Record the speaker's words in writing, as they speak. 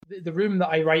the room that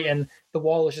I write in, the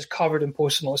wall is just covered in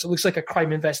post-it notes. It looks like a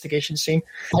crime investigation scene,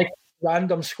 like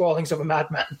random scrawlings of a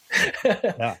madman.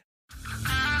 Yeah.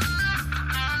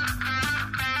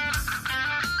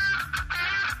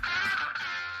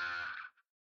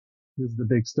 This is the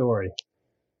big story.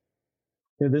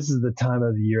 This is the time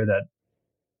of the year that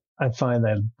I find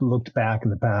that I've looked back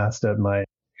in the past at my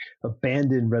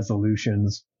abandoned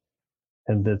resolutions,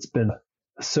 and it's been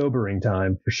a sobering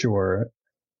time for sure.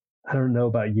 I don't know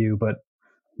about you, but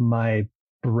my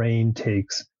brain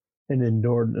takes an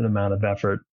inordinate amount of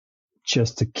effort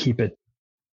just to keep it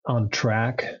on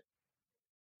track.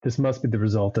 This must be the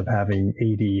result of having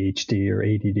ADHD or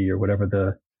ADD or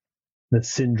whatever the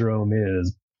syndrome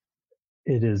is.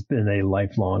 It has been a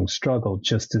lifelong struggle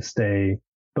just to stay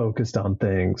focused on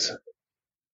things.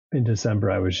 In December,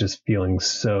 I was just feeling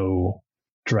so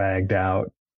dragged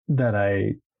out that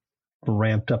I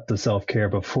ramped up the self-care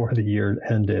before the year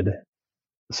ended.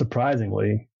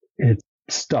 Surprisingly, it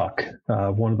stuck.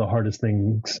 One of the hardest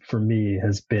things for me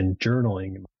has been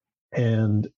journaling.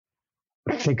 And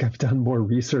I think I've done more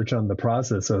research on the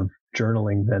process of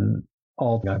journaling than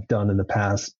all I've done in the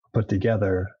past put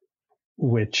together,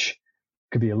 which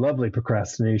could be a lovely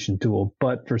procrastination tool,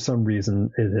 but for some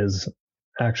reason it is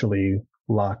actually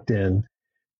locked in.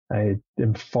 I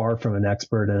am far from an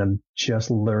expert, and I'm just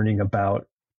learning about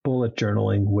bullet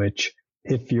journaling, which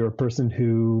if you're a person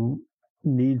who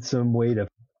needs some way to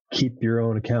keep your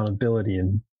own accountability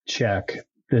in check,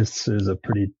 this is a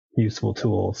pretty useful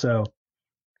tool. So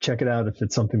check it out if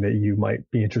it's something that you might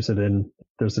be interested in.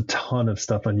 There's a ton of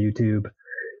stuff on YouTube.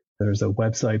 There's a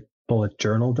website,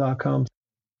 bulletjournal.com.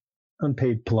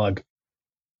 Unpaid plug,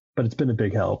 but it's been a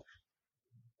big help.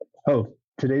 Oh,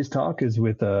 today's talk is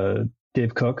with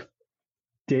Dave Cook.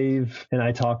 Dave and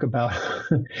I talk about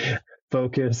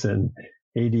focus and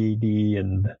ADD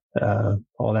and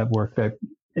all that work that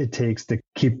it takes to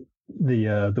keep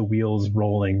the wheels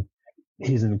rolling.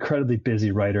 He's an incredibly busy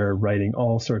writer, writing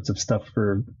all sorts of stuff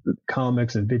for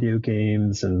comics and video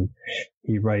games, and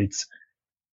he writes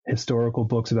historical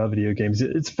books about video games.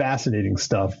 It's fascinating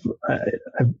stuff.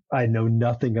 I know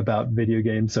nothing about video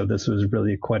games, so this was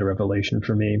really quite a revelation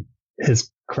for me.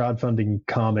 His crowdfunding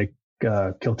comic,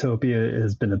 Killtopia,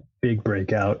 has been a big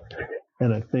breakout.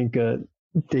 And I think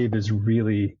Dave is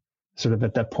really sort of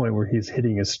at that point where he's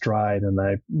hitting his stride, and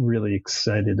I'm really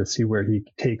excited to see where he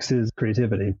takes his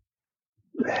creativity.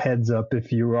 Heads up,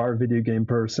 if you are a video game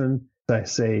person, I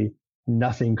say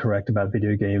nothing correct about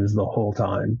video games the whole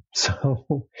time.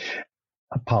 So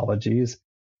apologies.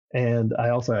 And I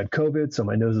also had COVID, so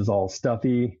my nose is all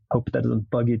stuffy. Hope that doesn't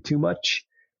bug you too much.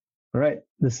 All right.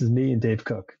 This is me and Dave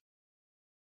Cook.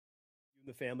 You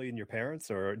and the family and your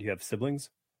parents, or do you have siblings?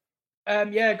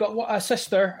 Yeah, got a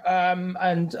sister,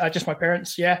 and just my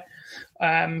parents. Yeah,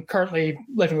 currently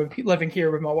living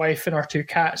here with my wife and our two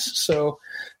cats. So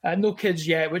no kids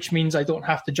yet, which means I don't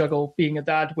have to juggle being a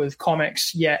dad with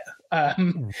comics yet.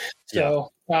 Because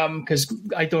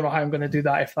I don't know how I'm going to do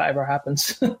that if that ever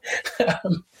happens.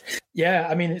 Yeah,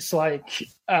 I mean, it's like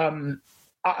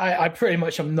I pretty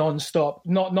much am nonstop.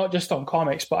 Not just on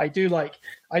comics, but I do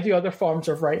other forms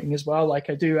of writing as well. Like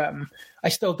I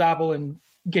still dabble in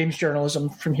games journalism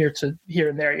from here and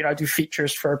there. You know, I do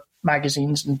features for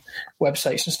magazines and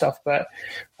websites and stuff, but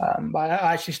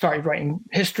I actually started writing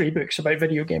history books about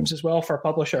video games as well for a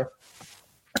publisher.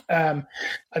 And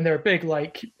they're big,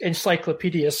 like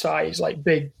encyclopedia size, like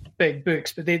big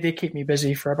books, but they keep me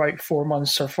busy for about 4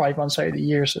 months or 5 months out of the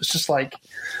year. So it's just like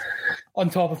on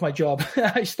top of my job.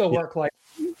 I still work like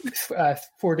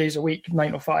 4 days a week,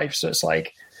 9 to 5. So it's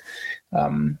like,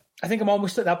 I think I'm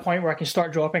almost at that point where I can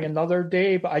start dropping another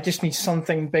day, but I just need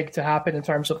something big to happen in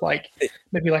terms of like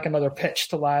maybe like another pitch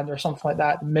to land or something like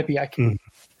that. Maybe I can,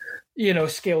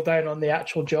 scale down on the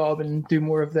actual job and do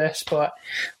more of this. But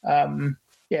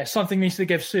yeah, something needs to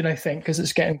give soon, I think, because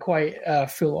it's getting quite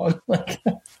full on.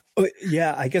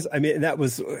 Yeah, that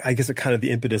was kind of the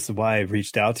impetus of why I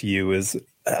reached out to you is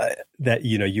that,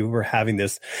 you were having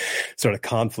this sort of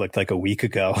conflict like a week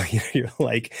ago. You're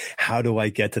like, how do I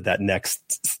get to that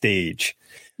next stage?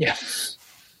 Yeah.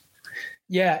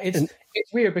 Yeah. It's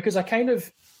weird because I kind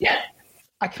of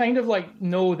like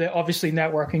know that obviously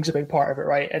networking is a big part of it.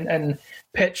 Right. And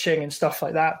pitching and stuff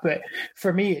like that. But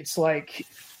for me, it's like,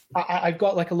 I've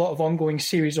got like a lot of ongoing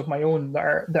series of my own that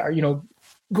are,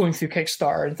 going through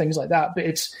Kickstarter and things like that. But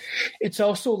it's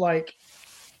also like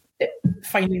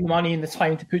finding the money and the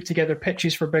time to put together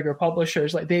pitches for bigger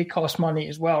publishers. Like they cost money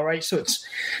as well, right? So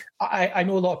I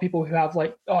know a lot of people who have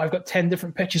like, I've got 10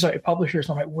 different pitches out to publishers.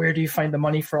 And I'm like, where do you find the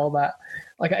money for all that?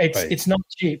 Like it's not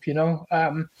cheap,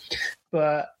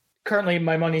 But currently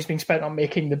my money's being spent on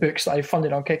making the books that I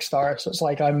funded on Kickstarter. So it's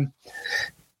like I'm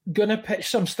gonna pitch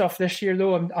some stuff this year,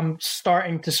 though. I'm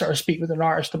starting to sort of speak with an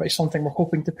artist about something we're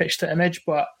hoping to pitch to Image,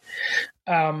 but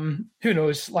who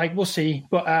knows? Like, we'll see.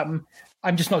 But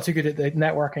I'm just not too good at the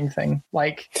networking thing.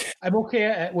 Like, I'm okay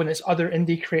at it when it's other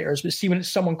indie creators, but see, when it's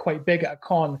someone quite big at a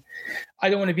con,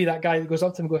 I don't want to be that guy that goes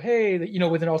up to them and go, hey,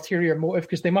 with an ulterior motive,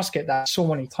 because they must get that so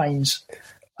many times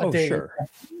a day. Sure.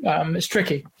 It's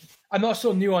tricky. I'm not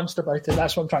so nuanced about it.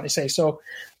 That's what I'm trying to say. So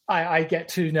I get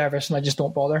too nervous and I just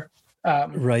don't bother.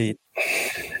 Right.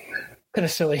 Kind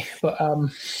of silly, but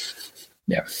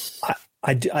yeah.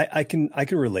 I can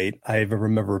relate. I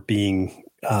remember being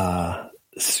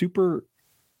super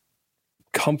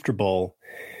comfortable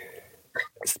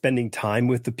spending time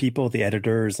with the people, the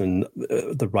editors and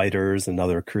the writers and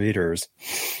other creators,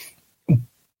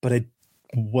 but I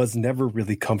was never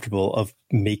really comfortable of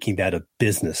making that a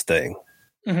business thing.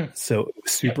 Mm-hmm. So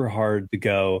super hard to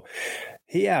go,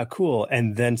 hey, yeah, cool,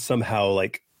 and then somehow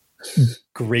like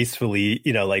gracefully,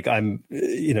 like I'm,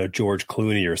 George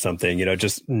Clooney or something,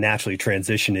 just naturally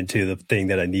transition into the thing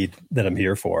that I'm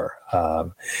here for,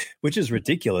 which is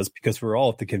ridiculous because we're all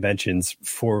at the conventions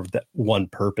for that one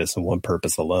purpose and one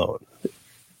purpose alone.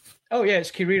 Oh yeah,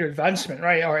 it's career advancement,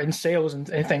 right? Or in sales and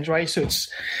things, right? So it's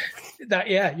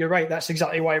that, yeah, you're right. That's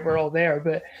exactly why we're all there.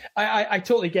 But I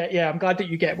totally get, I'm glad that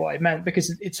you get what I meant, because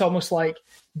it's almost like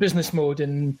business mode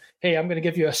and, hey, I'm going to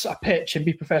give you a pitch and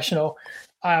be professional.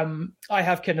 I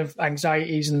have kind of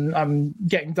anxieties and I'm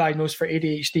getting diagnosed for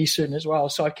ADHD soon as well.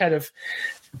 So I kind of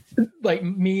like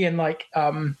me and like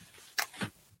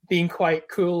being quite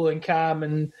cool and calm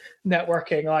and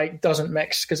networking like doesn't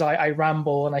mix, because I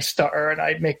ramble and I stutter and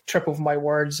I make trip over my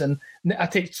words and I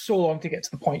take so long to get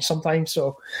to the point sometimes.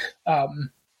 So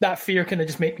that fear kind of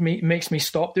just makes me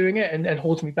stop doing it and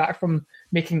holds me back from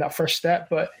making that first step.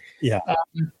 But yeah,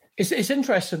 it's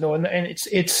interesting though, and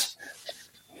it's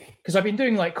because I've been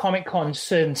doing like Comic Con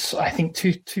since I think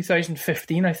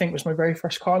 2015. I think was my very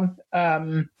first con.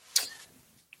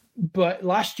 But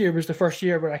last year was the first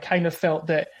year where I kind of felt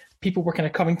that people were kind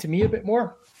of coming to me a bit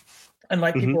more, and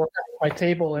like people were coming to my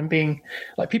table and being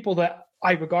like people that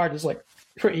I regard as like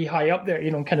pretty high up there,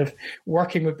 kind of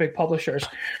working with big publishers,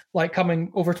 like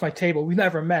coming over to my table. We've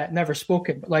never met, never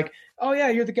spoken, but like, oh yeah,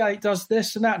 you're the guy that does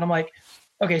this and that. And I'm like,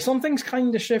 okay, something's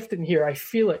kind of shifting here. I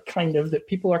feel it kind of that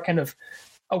people are kind of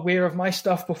aware of my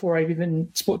stuff before I even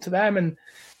spoke to them. And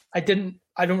I don't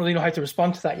really know how to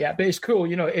respond to that yet, but it's cool.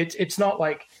 It's not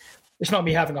like, it's not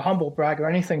me having a humble brag or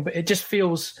anything, but it just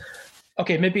feels,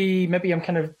 okay, maybe I'm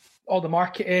kind of, all the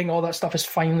marketing, all that stuff is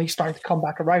finally starting to come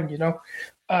back around,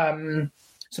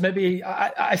 So maybe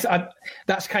I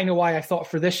that's kind of why I thought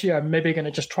for this year, I'm maybe going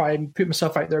to just try and put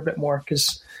myself out there a bit more,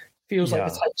 because it feels like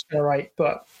the time's been right,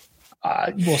 but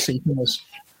we'll see. Who knows?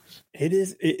 It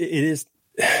is.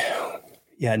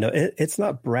 Yeah, no, it's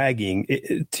not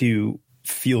bragging to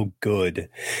feel good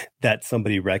that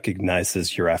somebody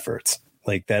recognizes your efforts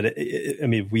like that. I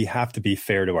mean, we have to be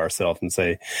fair to ourselves and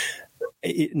say,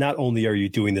 not only are you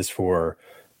doing this for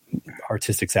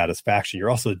artistic satisfaction, you're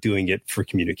also doing it for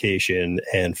communication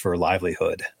and for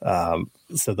livelihood.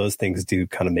 So those things do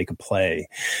kind of make a play.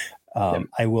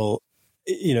 I will,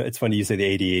 it's funny you say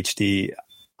the ADHD.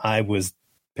 I was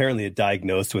apparently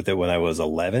diagnosed with it when I was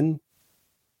 11.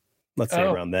 Let's say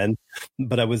around then,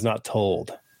 but I was not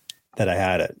told that I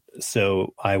had it.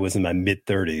 So I was in my mid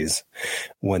 30s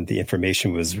when the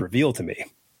information was revealed to me,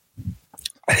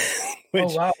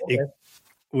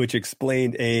 which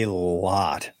explained a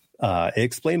lot. It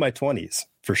explained my 20s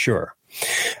for sure.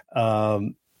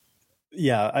 The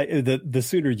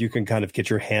sooner you can kind of get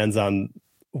your hands on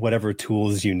whatever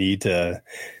tools you need to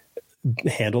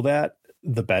handle that,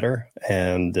 the better.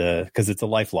 And because it's a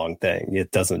lifelong thing,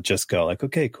 it doesn't just go like,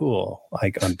 okay, cool,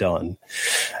 I'm done.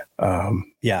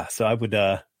 So I would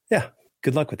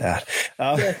good luck with that.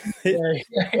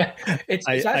 It's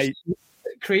actually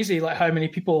crazy, like how many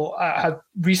people have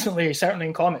recently, certainly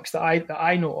in comics that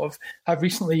I know of, have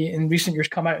recently in recent years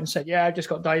come out and said, I just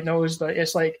got diagnosed.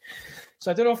 It's like, so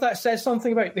I don't know if that says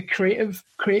something about the creative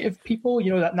people,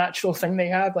 that natural thing they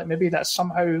have, like maybe that's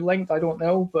somehow linked. I don't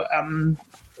know, but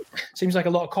seems like a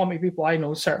lot of comic people I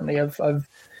know certainly have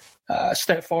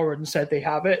stepped forward and said they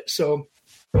have it. So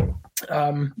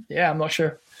I'm not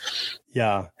sure.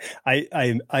 Yeah,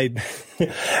 I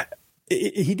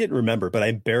he didn't remember, but I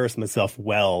embarrassed myself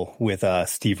well with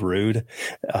Steve Rude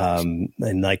in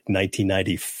like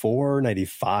 1994,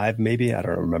 95, maybe. I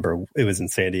don't remember. It was in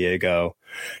San Diego,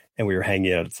 and we were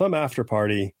hanging out at some after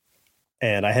party.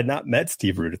 And I had not met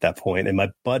Steve Rude at that point. And my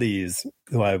buddies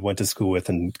who I went to school with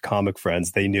and comic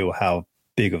friends, they knew how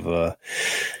big of a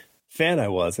fan I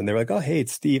was. And they were like, oh, hey,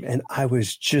 it's Steve. And I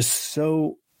was just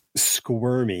so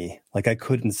squirmy. Like I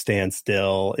couldn't stand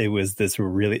still. It was this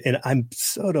really, and I'm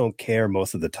so don't care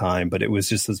most of the time, but it was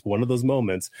just this one of those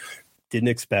moments. Didn't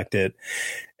expect it.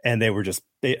 And they were just,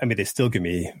 they still give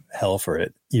me hell for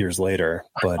it years later,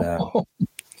 but,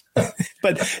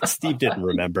 but Steve didn't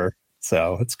remember.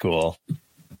 So it's cool.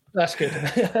 That's good.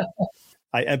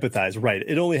 I empathize. Right.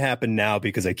 It only happened now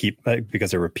because I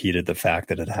repeated the fact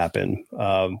that it happened.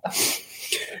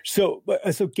 So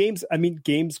games,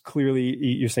 games clearly,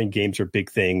 you're saying games are a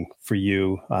big thing for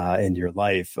you in your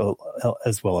life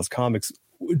as well as comics.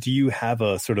 Do you have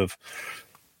a sort of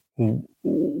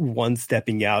one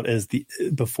stepping out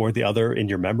before the other in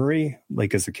your memory,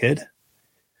 like as a kid?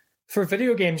 For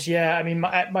video games, yeah. I mean,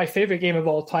 my favorite game of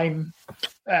all time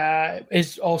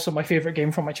is also my favorite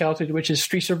game from my childhood, which is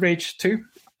Streets of Rage 2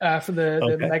 for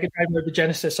the Mega Drive or the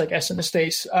Genesis, I guess, in the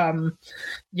States.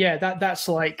 That's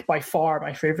like by far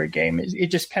my favorite game. It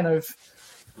just kind of,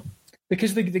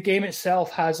 because the game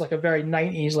itself has like a very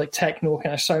 90s like techno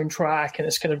kind of soundtrack, and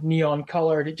it's kind of neon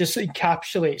colored. It just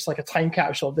encapsulates like a time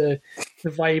capsule of the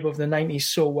vibe of the 90s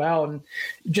so well, and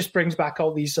it just brings back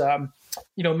all these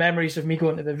memories of me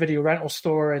going to the video rental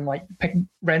store and like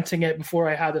renting it before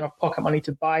I had enough pocket money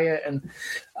to buy it, and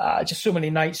just so many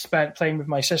nights spent playing with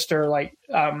my sister, like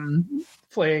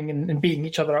playing and beating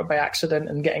each other up by accident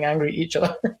and getting angry at each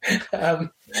other and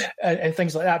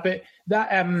things like that. But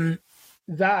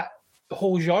that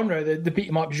whole genre, the beat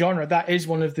 'em up genre, that is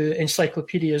one of the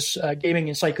encyclopedias, gaming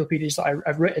encyclopedias that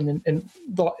I've written in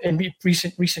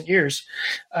recent years.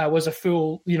 Was a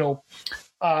full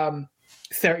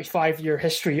 35-year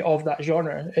history of that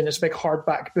genre, and it's a big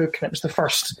hardback book, and it was the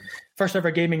first ever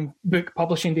gaming book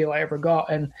publishing deal I ever got.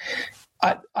 And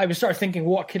I was started thinking,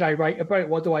 what could I write about?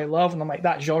 What do I love? And I'm like,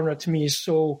 that genre to me is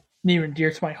so near and dear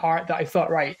to my heart that I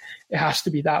thought, right, it has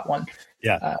to be that one.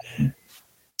 Yeah.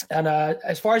 And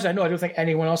as far as I know, I don't think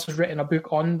anyone else has written a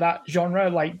book on that genre,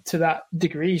 like to that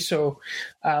degree. So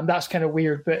that's kind of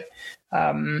weird. But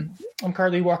I'm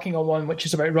currently working on one which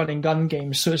is about running gun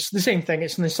games. So it's the same thing.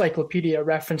 It's an encyclopedia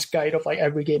reference guide of like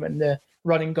every game in the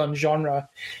running gun genre.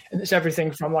 And it's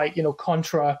everything from like,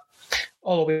 Contra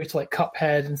all the way to like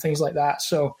Cuphead and things like that.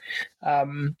 So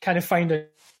kind of finding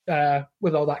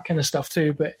with all that kind of stuff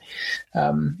too. But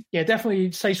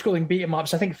definitely side-scrolling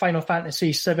beat-em-ups. I think Final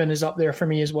Fantasy VII is up there for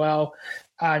me as well,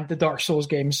 and the Dark Souls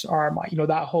games are my,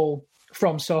 that whole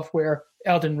From Software,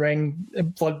 Elden Ring,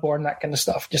 Bloodborne, that kind of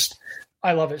stuff. Just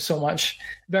I love it so much.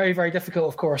 Very, very difficult,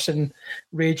 of course, and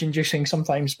rage-inducing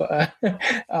sometimes, but I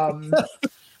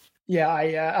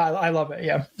love it.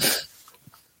 Yeah.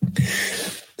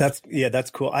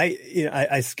 That's cool. I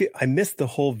missed the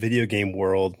whole video game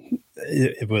world.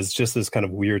 It was just this kind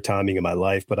of weird timing in my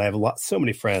life, but I have so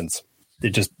many friends.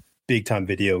 They're just big time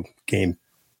video game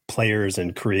players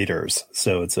and creators.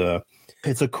 So it's a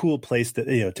cool place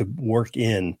to work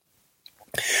in.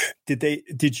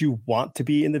 Did you want to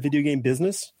be in the video game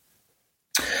business?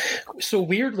 So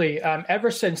weirdly,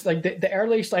 ever since like the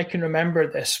earliest I can remember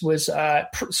this was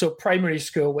primary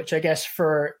school, which I guess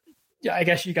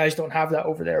you guys don't have that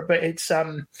over there, but it's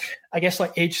I guess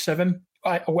like age 7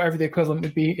 or whatever the equivalent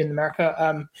would be in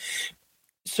America.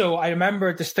 So I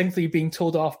remember distinctly being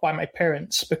told off by my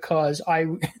parents because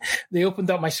they opened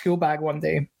up my school bag one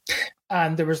day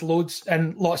and there was lots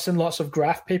and lots of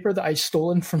graph paper that I'd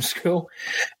stolen from school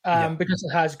because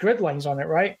it has grid lines on it,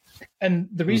 right? And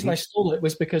the reason I stole it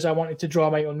was because I wanted to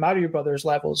draw my own Mario Brothers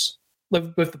levels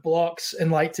with the blocks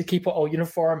and like to keep it all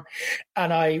uniform.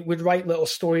 And I would write little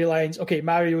storylines. Okay,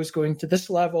 Mario is going to this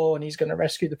level and he's going to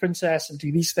rescue the princess and do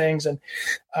these things. And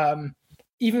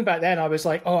even back then I was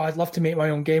like, oh, I'd love to make my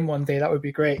own game one day. That would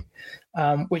be great.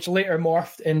 Which later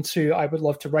morphed into, I would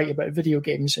love to write about video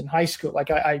games in high school.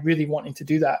 Like I really wanted to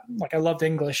do that. Like I loved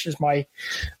English as was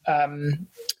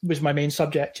my main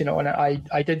subject, and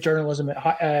I did journalism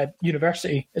at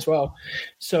university as well.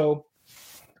 So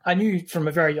I knew from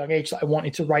a very young age that I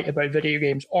wanted to write about video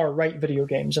games or write video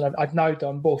games, and I've now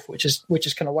done both, which is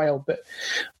kind of wild. But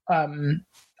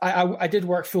I did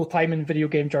work full time in video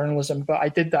game journalism, but I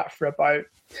did that for about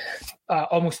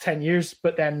almost 10 years.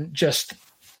 But then just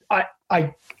I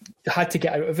had to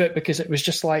get out of it because it was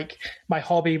just like my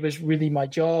hobby was really my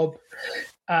job,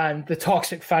 and the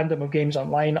toxic fandom of games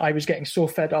online. I was getting so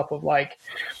fed up of like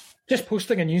just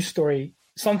posting a news story.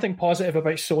 Something positive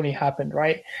about Sony happened,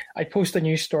 right? I'd post a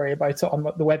news story about it on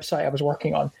the website I was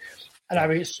working on, and I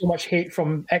would get so much hate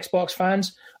from Xbox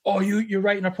fans. Oh, you're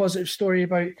writing a positive story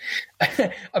about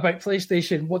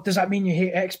PlayStation. What does that mean? You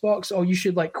hate Xbox? Oh, you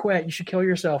should like quit. You should kill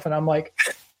yourself. And I'm like,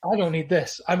 I don't need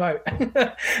this. I'm out.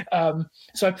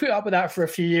 So I put up with that for a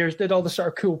few years, did all the sort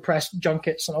of cool press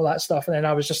junkets and all that stuff. And then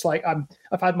I was just like,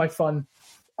 I've had my fun.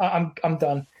 I'm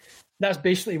done. That's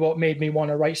basically what made me want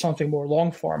to write something more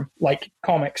long form, like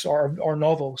comics or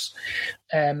novels.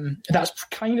 That's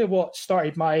kind of what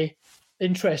started my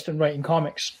interest in writing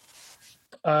comics.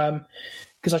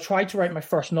 Because I tried to write my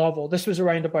first novel. This was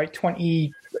around about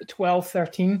 2012,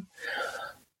 13,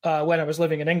 when I was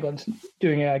living in England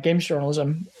doing games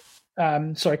journalism.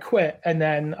 So I quit and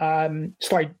then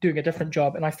started doing a different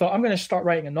job. And I thought, I'm going to start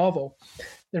writing a novel.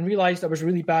 Then realized I was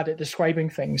really bad at describing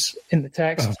things in the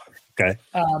text. Oh, okay.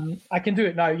 I can do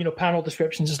it now, panel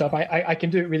descriptions and stuff. I can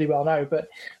do it really well now. But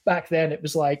back then it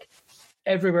was like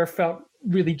everywhere felt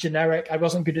really generic. I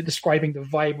wasn't good at describing the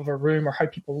vibe of a room or how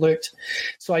people looked.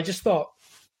 So I just thought,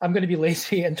 I'm going to be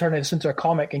lazy and turn this into a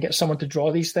comic and get someone to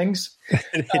draw these things.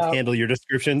 And handle your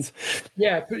descriptions.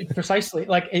 Yeah, precisely.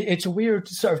 Like it's a weird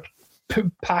sort of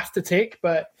path to take,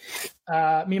 but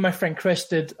me and my friend Chris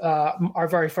did our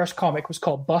very first comic was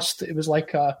called Bust. It was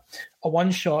like a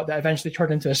one shot that eventually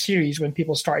turned into a series when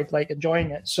people started like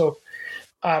enjoying it. So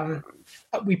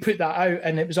we put that out,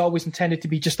 and it was always intended to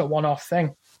be just a one-off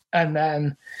thing. And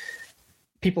then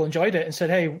people enjoyed it and said,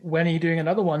 "Hey, when are you doing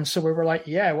another one?" So we were like,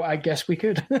 "Yeah, well, I guess we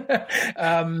could."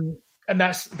 And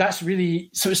that's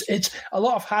really, so it's a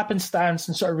lot of happenstance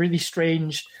and sort of really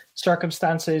strange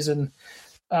circumstances and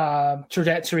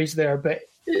trajectories there. But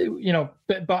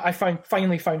but I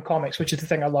finally found comics, which is the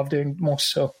thing I love doing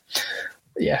most. So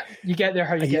yeah, you get there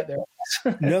how you get there.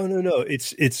 No.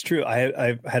 It's true.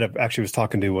 I actually was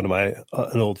talking to one of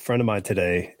an old friend of mine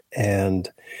today, and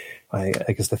I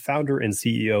guess the founder and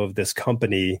CEO of this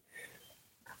company,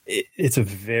 it's a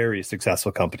very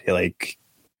successful company, like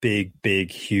big,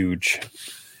 huge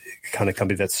kind of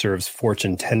company that serves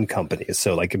Fortune 10 companies.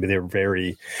 So like, I mean, they're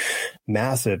very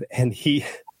massive. And he's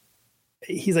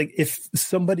like, if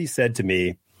somebody said to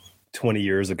me 20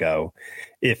 years ago,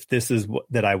 if this is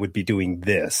that I would be doing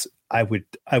this, I would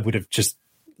have just,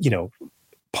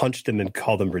 punched them and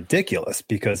called them ridiculous,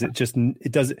 because it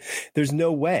doesn't, there's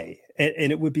no way.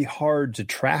 And it would be hard to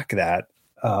track that,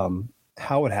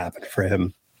 how it happened for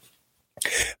him.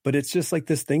 But it's just like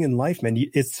this thing in life, man.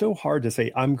 It's so hard to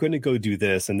say, I'm going to go do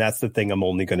this, and that's the thing I'm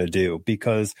only going to do,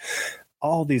 because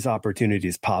all these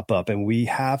opportunities pop up, and we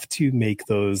have to make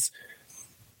those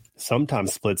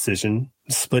sometimes split decisions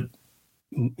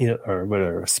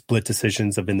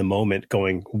of in the moment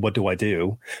going, what do I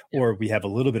do? Or we have a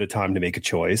little bit of time to make a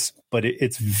choice, but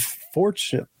it's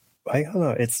fortune. I don't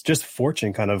know. It's just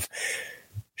fortune kind of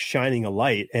shining a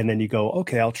light, and then you go,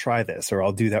 okay, I'll try this, or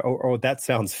I'll do that, or that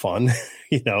sounds fun,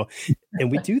 and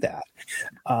we do that.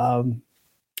 And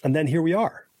then here we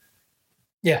are.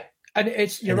 Yeah. And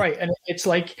you're right. And it's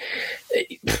like,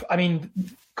 I mean,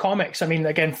 comics, I mean,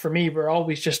 again, for me,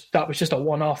 that was just a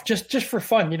one-off, just for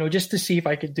fun, just to see if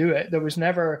I could do it. There was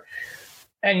never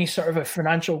any sort of a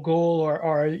financial goal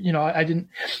or I didn't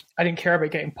care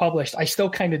about getting published. I still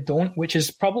kind of don't, which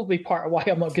is probably part of why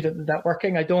I'm not good at the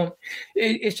networking.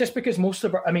 It's just because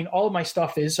all of my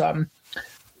stuff is,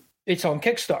 it's on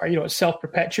Kickstarter, it's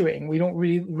self-perpetuating. We don't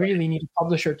really need a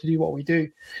publisher to do what we do.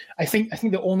 I think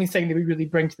the only thing that we really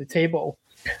bring to the table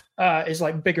is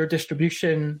like bigger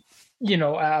distribution,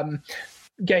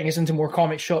 getting us into more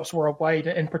comic shops worldwide,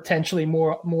 and potentially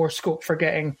more scope for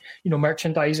getting,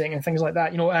 merchandising and things like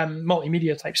that,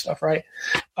 multimedia type stuff, right?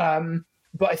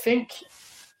 But I think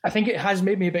it has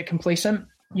made me a bit complacent,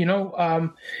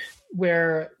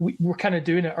 where we're kind of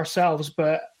doing it ourselves.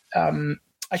 But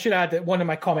I should add that one of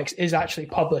my comics is actually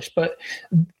published, but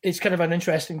it's kind of an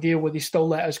interesting deal where they still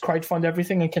let us crowdfund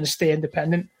everything and kind of stay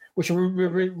independent, which we're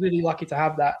really lucky to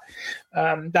have that.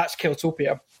 That's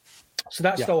Kiltopia. So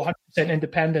that's still 100%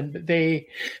 independent, but they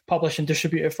publish and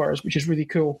distribute it for us, which is really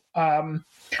cool.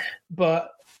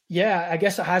 But yeah, I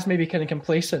guess it has maybe kind of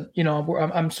complacent.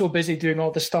 I'm so busy doing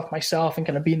all this stuff myself and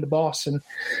kind of being the boss and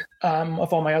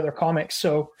of all my other comics.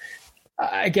 So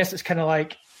I guess it's kind of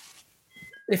like,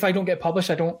 if I don't get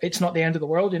published, it's not the end of the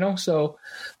world, So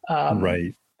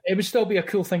right. It would still be a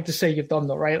cool thing to say you've done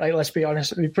though, right? Like, let's be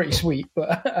honest, it'd be pretty sweet,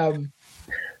 but a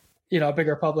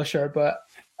bigger publisher. But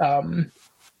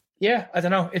yeah, I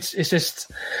don't know. It's just,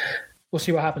 we'll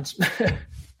see what happens.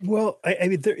 Well, I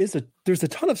mean, there's a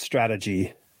ton of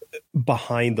strategy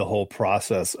behind the whole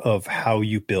process of how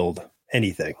you build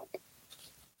anything.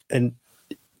 And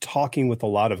talking with a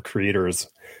lot of creators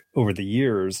over the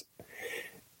years,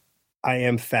 I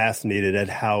am fascinated at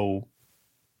how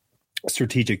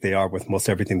strategic they are with most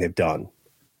everything they've done.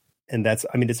 And it's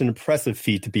an impressive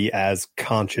feat to be as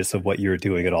conscious of what you're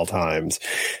doing at all times.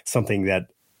 Something that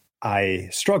I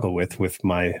struggle with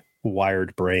my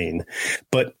wired brain.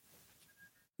 But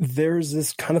there's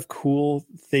this kind of cool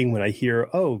thing when I hear,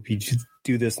 oh, you just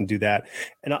do this and do that.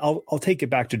 And I'll take it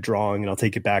back to drawing, and I'll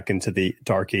take it back into the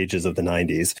dark ages of the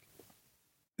 90s.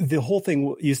 The whole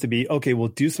thing used to be, okay, we'll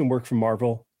do some work for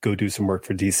Marvel, go do some work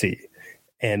for DC.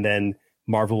 And then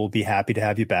Marvel will be happy to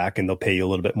have you back, and they'll pay you a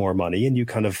little bit more money, and you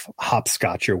kind of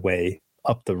hopscotch your way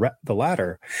up the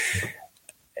ladder.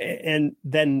 And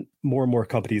then more and more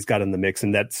companies got in the mix,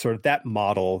 and that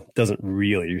model doesn't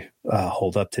really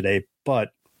hold up today.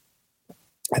 But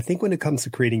I think when it comes to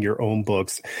creating your own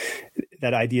books,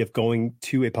 that idea of going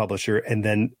to a publisher and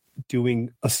then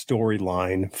doing a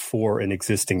storyline for an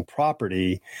existing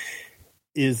property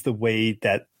is the way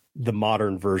that the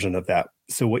modern version of that.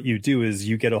 So what you do is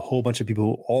you get a whole bunch of people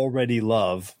who already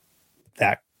love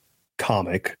that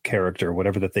comic character,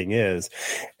 whatever the thing is,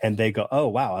 and they go, oh,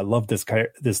 wow, I love this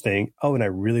thing. Oh, and I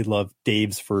really love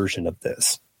Dave's version of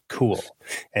this. Cool.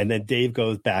 And then Dave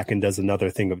goes back and does another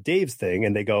thing of Dave's thing,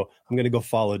 and they go, I'm going to go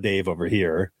follow Dave over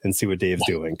here and see what Dave's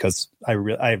doing, because I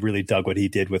really dug what he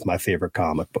did with my favorite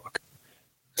comic book.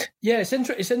 Yeah, it's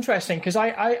interesting because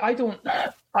I'll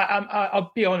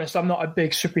be honest, I'm not a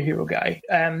big superhero guy.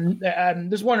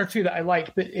 There's one or two that I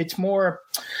like, but it's more,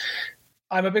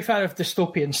 I'm a big fan of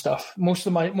dystopian stuff. Most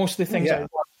of the things I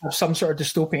want have some sort of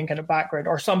dystopian kind of background,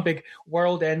 or some big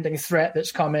world-ending threat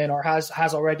that's come in or has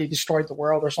already destroyed the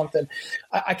world or something.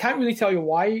 I can't really tell you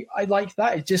why I like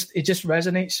that. It just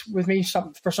resonates with me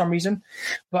for some reason.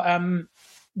 But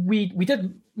me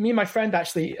and my friend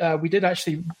actually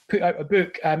put out a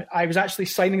book. I was actually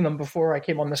signing them before I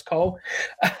came on this call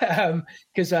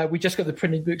because we just got the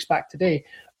printed books back today.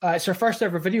 It's our first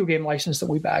ever video game license that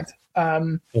we bagged.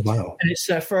 Oh, wow. And it's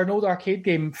for an old arcade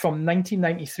game from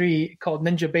 1993 called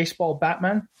Ninja Baseball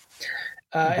Batman.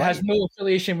 It has no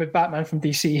affiliation with Batman from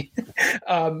DC.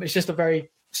 It's just a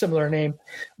very similar name.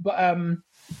 But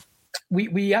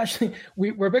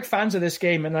we're big fans of this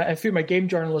game, and through my game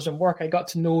journalism work, I got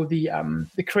to know the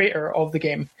creator of the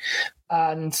game,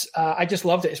 and I just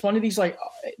loved it. It's one of these, like,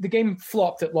 the game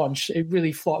flopped at launch. It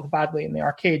really flopped badly in the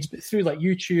arcades, but through like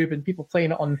YouTube and people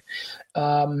playing it on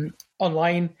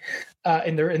online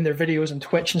in their videos and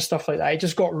Twitch and stuff like that, it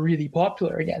just got really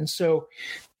popular again. So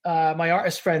my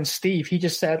artist friend Steve, he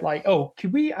just said, like, oh,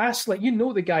 could we ask, like,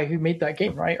 the guy who made that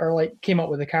game, right, or like came up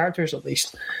with the characters at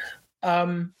least.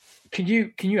 Can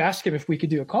you ask him if we could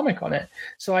do a comic on it?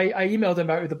 So I emailed him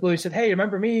out of the blue and said, hey,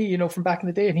 remember me, from back in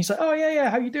the day? And he's like, oh, yeah,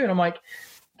 how you doing? I'm like,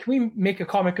 can we make a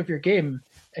comic of your game?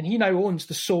 And he now owns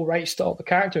the sole rights to all the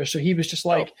characters. So he was just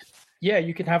like, yeah,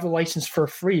 you can have the license for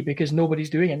free because nobody's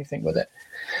doing anything with it.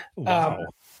 Wow.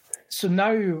 So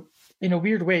now, in a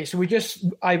weird way, so we just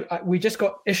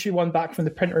got issue 1 back from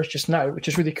the printers just now, which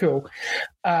is really cool.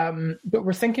 But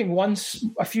we're thinking once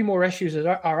a few more issues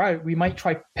are out, we might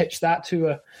try pitch that to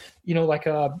a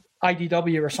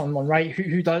IDW or someone, right,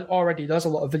 who already does a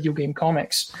lot of video game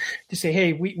comics, to say,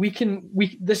 hey, we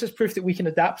this is proof that we can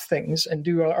adapt things and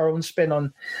do our own spin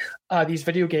on these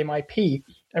video game IP.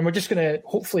 And we're just going to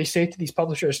hopefully say to these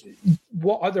publishers,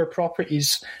 what other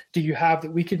properties do you have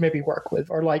that we could maybe work with?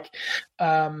 Or like,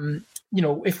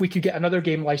 if we could get another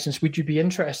game license, would you be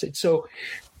interested? So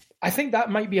I think that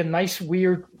might be a nice,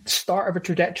 weird start of a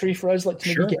trajectory for us, like to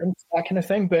maybe get into that kind of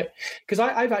thing. But because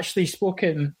I've actually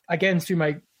spoken, again, through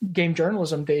my game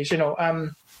journalism days,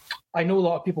 I know a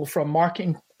lot of people from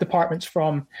marketing departments,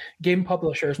 from game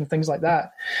publishers and things like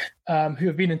that, who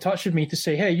have been in touch with me to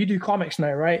say, hey, you do comics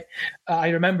now, right? I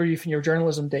remember you from your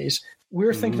journalism days.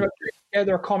 We're thinking about putting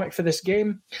together a comic for this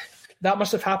game. That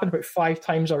must have happened about 5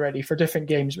 times already for different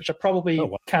games, which I probably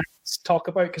can't talk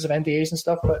about because of NDAs and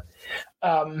stuff, but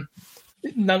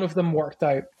none of them worked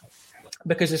out.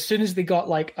 Because as soon as they got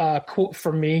like a quote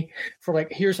from me for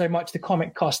like, here's how much the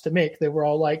comic cost to make, they were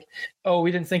all like, oh,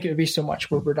 we didn't think it would be so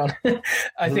much. We're done.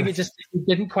 I think it just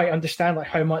didn't quite understand like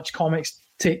how much comics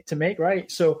take to make, right?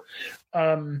 So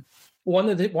one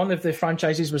of the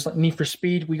franchises was like Need for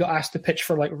Speed. We got asked to pitch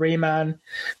for like Rayman,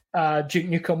 Duke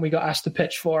Nukem. We got asked to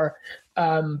pitch for,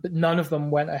 but none of them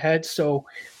went ahead. So.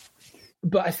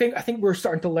 But I think we're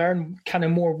starting to learn kind of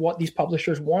more what these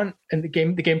publishers want and the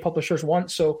game publishers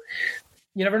want. So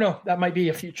you never know. That might be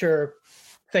a future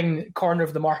thing, corner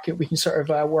of the market we can sort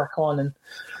of work on. And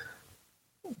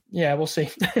yeah, we'll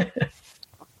see.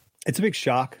 It's a big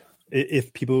shock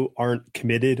if people aren't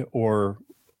committed or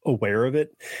aware of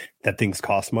it, that things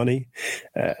cost money.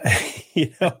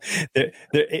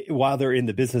 While they're in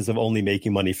the business of only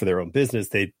making money for their own business,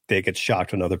 they get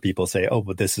shocked when other people say, oh,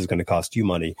 but this is going to cost you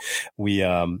money. We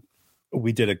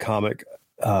did a comic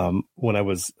when I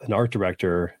was an art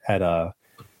director at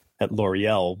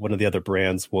L'Oreal. One of the other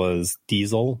brands was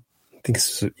Diesel, think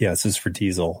this is for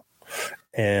Diesel.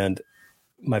 And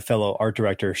my fellow art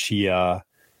director, she was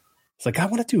like, I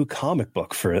want to do a comic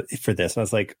book for this. And I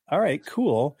was like, all right,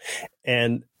 cool.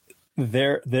 And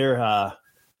their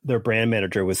brand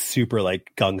manager was super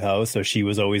like gung ho. So she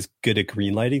was always good at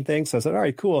green lighting things. So I said, all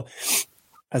right, cool.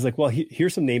 I was like, well,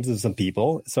 here's some names of some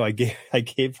people. So I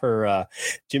gave her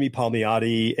Jimmy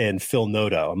Palmiotti and Phil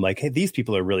Noto. I'm like, hey, these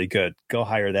people are really good. Go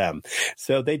hire them.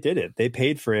 So they did it. They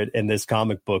paid for it. And this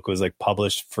comic book was like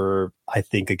published for, I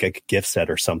think, a gift set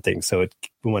or something. So it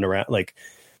went around, like,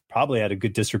 probably had a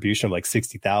good distribution of like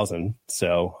 60,000.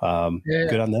 So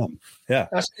good on them. Yeah.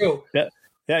 That's cool.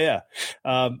 Yeah.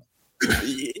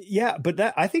 Yeah.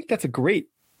 But I think that's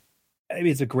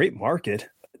it's a great market.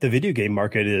 The video game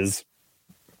market is,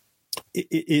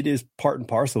 it is part and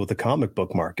parcel with the comic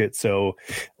book market. So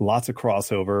lots of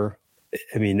crossover.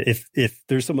 I mean, if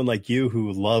there's someone like you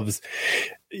who loves,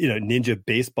 Ninja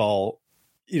Baseball,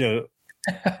 video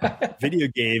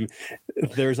game,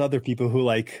 there's other people who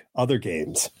like other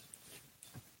games.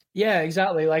 Yeah,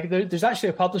 exactly. Like there's actually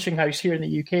a publishing house here in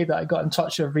the UK that I got in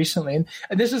touch with recently.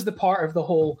 And this is the part of the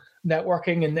whole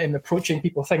networking and approaching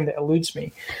people thing that eludes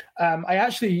me. I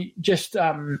actually just,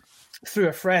 through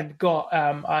a friend, got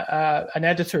an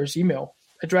editor's email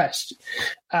address,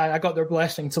 and I got their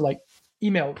blessing to like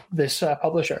email this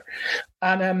publisher.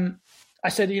 And I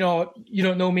said, you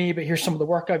don't know me, but here's some of the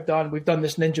work I've done. We've done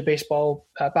this Ninja Baseball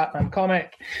Batman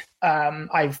comic.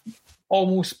 I've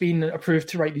almost been approved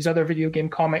to write these other video game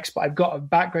comics, but I've got a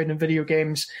background in video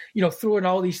games, throwing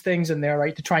all these things in there,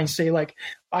 right, to try and say like,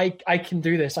 I can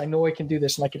do this. I know I can do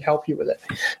this, and I can help you with it.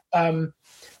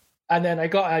 And then I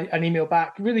got an email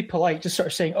back, really polite, just sort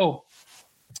of saying, oh,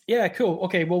 yeah, cool.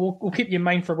 Okay, well, we'll keep you in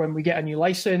mind for when we get a new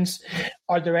license.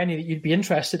 Are there any that you'd be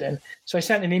interested in? So I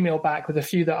sent an email back with a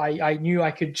few that I knew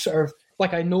I could sort of,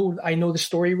 like, I know the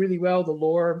story really well, the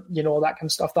lore, that kind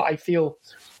of stuff, that I feel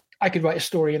I could write a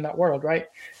story in that world, right?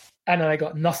 And then I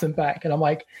got nothing back. And I'm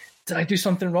like, did I do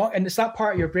something wrong? And it's that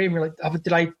part of your brain where like,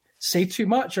 did I say too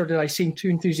much, or did I seem too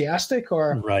enthusiastic?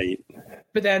 Or right.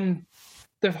 But then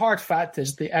the hard fact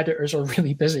is the editors are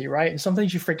really busy, right? And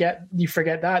sometimes you forget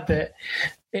that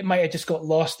it might have just got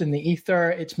lost in the ether.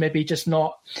 It's maybe just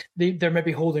not, they're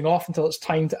maybe holding off until it's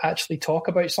time to actually talk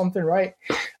about something, right?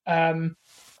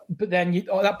 But then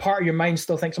that part of your mind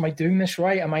still thinks, am I doing this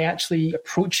right? Am I actually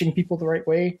approaching people the right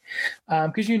way?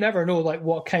 Because you never know, like,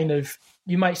 what kind of,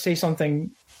 you might say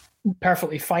something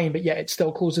perfectly fine, but yet it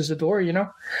still closes the door,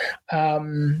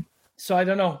 So I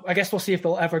don't know. I guess we'll see if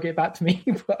they'll ever get back to me.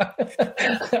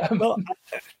 Well,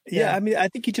 yeah. I mean, I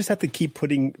think you just have to keep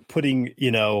putting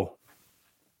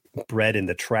bread in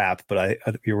the trap. But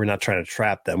we're not trying to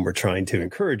trap them. We're trying to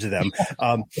encourage them.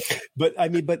 But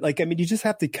you just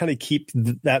have to kind of keep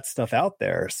that stuff out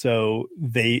there. So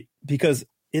because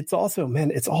it's also,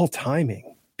 man, it's all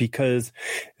timing. Because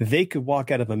they could walk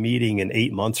out of a meeting in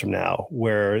 8 months from now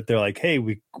where they're like, hey,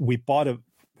 we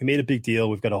made a big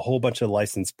deal. We've got a whole bunch of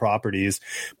licensed properties,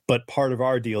 but part of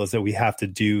our deal is that we have to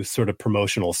do sort of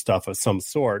promotional stuff of some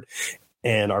sort.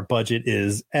 And our budget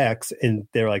is X. And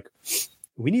they're like,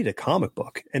 we need a comic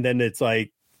book. And then it's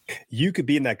like, you could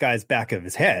be in that guy's back of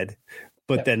his head,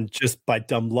 but then just by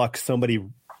dumb luck, somebody,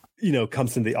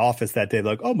 comes into the office that day,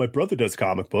 like, oh, my brother does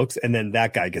comic books. And then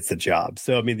that guy gets the job.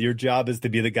 So, I mean, your job is to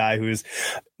be the guy who's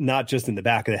not just in the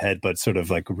back of the head, but sort of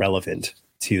like relevant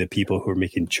to the people who are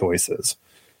making choices.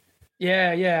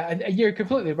 Yeah. And you're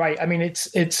completely right. I mean,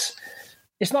 it's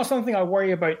not something I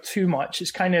worry about too much.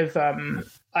 It's kind of,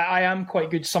 I am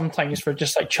quite good sometimes for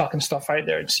just like chucking stuff out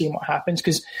there and seeing what happens.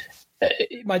 Because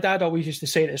my dad always used to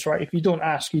say this, right? If you don't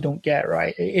ask, you don't get,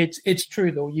 right? It's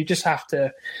true though. You just have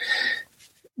to,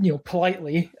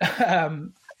 politely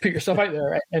put yourself out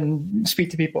there, right? And speak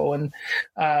to people. And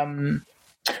but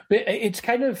it's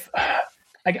kind of,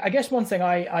 I guess one thing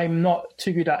I'm not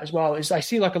too good at as well is I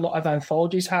see like a lot of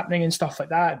anthologies happening and stuff like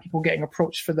that, people getting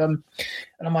approached for them.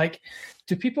 And I'm like,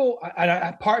 do people,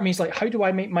 and part of me is like, how do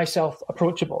I make myself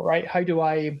approachable, right? How do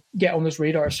I get on those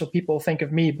radars so people think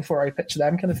of me before I pitch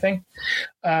them, kind of thing?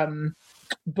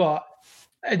 But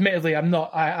admittedly, I've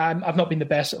not been the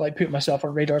best at like putting myself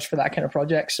on radars for that kind of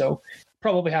project. So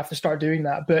probably have to start doing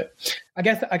that. But I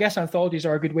guess anthologies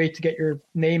are a good way to get your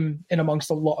name in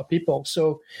amongst a lot of people.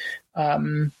 So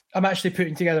I'm actually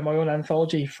putting together my own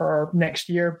anthology for next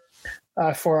year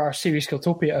for our series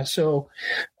Kiltopia. So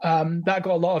that got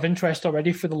a lot of interest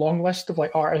already for the long list of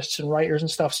like artists and writers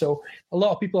and stuff. So a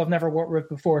lot of people I've never worked with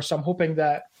before. So I'm hoping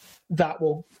that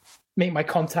will make my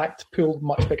contact pool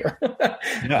much bigger.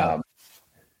 Yeah.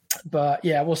 But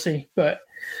yeah, we'll see. But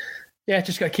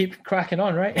just got to keep cracking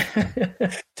on, right?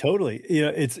 Totally. You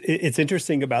know, it's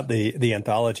interesting about the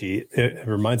anthology. It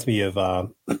reminds me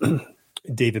of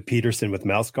David Peterson with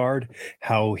Mouse Guard,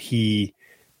 how he's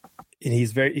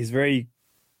very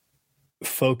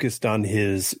focused on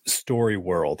his story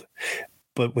world.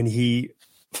 But when he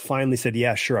finally said,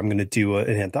 yeah, sure, I'm going to do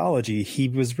an anthology, he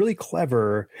was really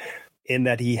clever in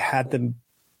that he had them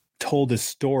told as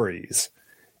stories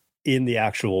in the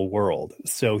actual world.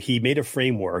 So he made a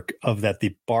framework of that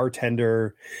the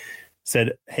bartender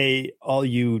said, hey, all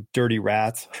you dirty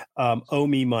rats, owe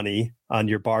me money on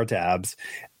your bar tabs.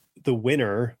 The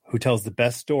winner who tells the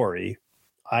best story,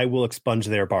 I will expunge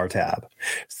their bar tab.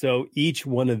 So each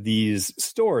one of these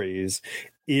stories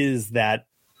is that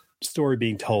story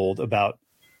being told about,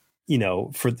 you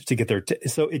know, to get their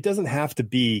so it doesn't have to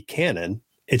be canon.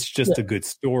 It's just a good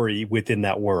story within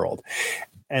that world.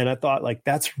 And I thought, like,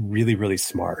 that's really, really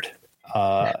smart.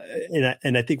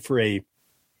 And I think for a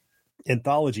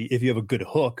anthology, if you have a good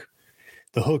hook,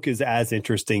 the hook is as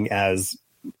interesting as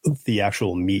the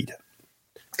actual meat.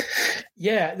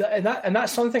 Yeah, and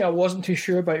that's something I wasn't too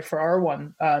sure about for our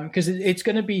one, because it's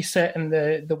going to be set in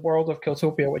the world of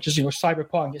Kiltopia, which is, you know,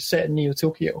 cyberpunk. It's set in Neo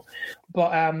Tokyo,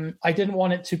 but I didn't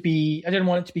want it to be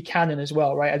canon as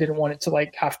well, right? I didn't want it to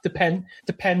like have to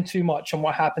depend too much on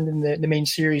what happened in the main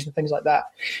series and things like that.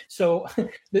 So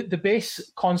the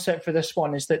base concept for this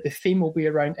one is that the theme will be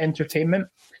around entertainment.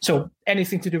 So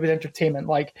anything to do with entertainment,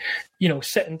 like, you know,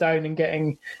 sitting down and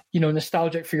getting, you know,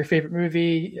 nostalgic for your favorite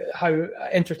movie, how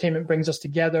entertainment brings us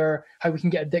together, how we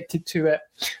can get addicted to it.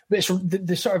 But it's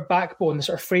the sort of backbone, the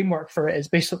sort of framework for it is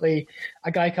basically a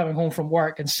guy coming home from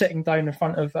work and sitting down in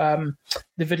front of the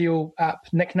video app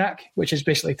Knick Knack, which is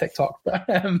basically TikTok, but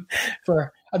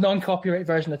for a non-copyright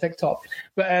version of TikTok.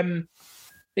 But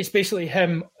it's basically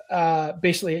him.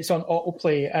 Basically, it's on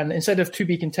autoplay, and instead of to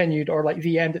be continued or like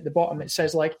the end at the bottom, it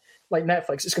says like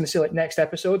Netflix, it's going to say like next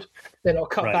episode. Then it'll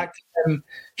cut back to him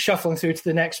shuffling through to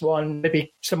the next one,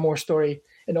 maybe some more story,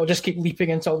 and it'll just keep leaping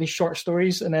into all these short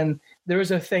stories. And then there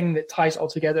is a thing that ties it all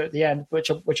together at the end, which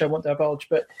I won't divulge.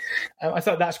 But I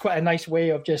thought that's quite a nice way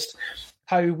of just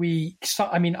how we.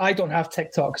 I mean, I don't have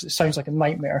TikTok because it sounds like a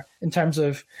nightmare in terms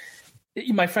of.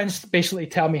 My friends basically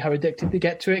tell me how addicted they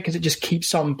get to it because it just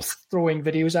keeps on throwing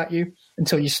videos at you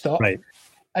until you stop. Right.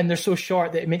 And they're so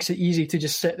short that it makes it easy to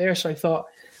just sit there. So I thought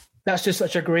that's just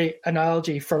such a great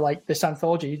analogy for like this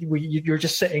anthology. You're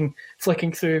just sitting,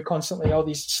 flicking through constantly all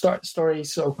these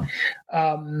stories. So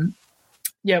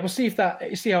we'll see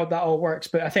how that all works.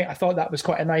 But I thought that was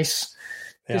quite a nice.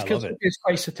 Yeah, I love it. It's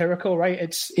quite satirical, right?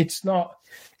 It's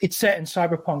set in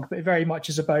cyberpunk, but it very much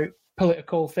is about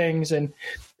political things and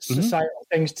societal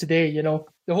things today. You know,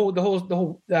 the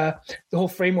whole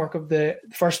framework of the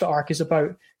first arc is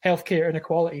about healthcare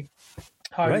inequality.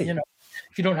 How you know,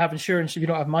 if you don't have insurance, if you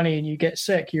don't have money, and you get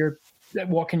sick,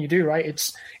 what can you do, right?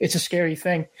 It's a scary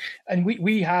thing, and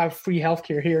we have free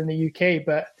healthcare here in the UK,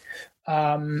 but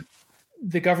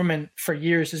the government for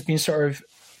years has been sort of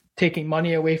taking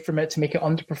money away from it to make it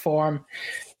underperform.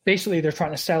 Basically, they're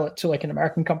trying to sell it to like an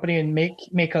American company and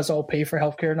make us all pay for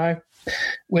healthcare now,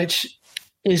 which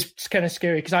is kind of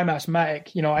scary because I'm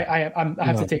asthmatic. You know, I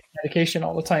have to take medication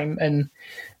all the time, and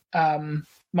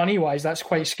money wise, that's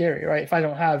quite scary, right? If I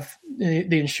don't have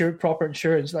the proper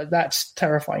insurance, that's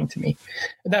terrifying to me.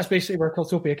 And that's basically where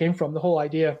Kiltopia came from. The whole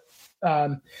idea,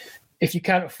 if you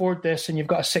can't afford this and you've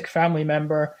got a sick family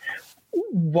member,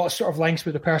 what sort of lengths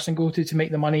would a person go to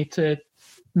make the money to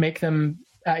make them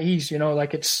at ease? You know,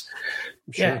 like it's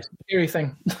a scary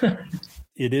thing.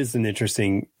 It is an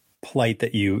interesting plight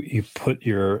that you put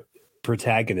your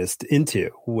protagonist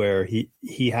into, where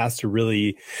he has to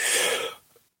really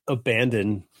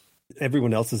abandon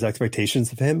everyone else's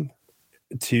expectations of him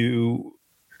to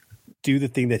do the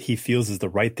thing that he feels is the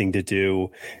right thing to do,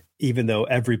 even though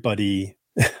everybody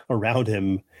around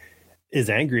him is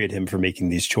angry at him for making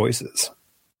these choices.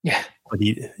 Yeah. But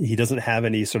he doesn't have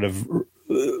any sort of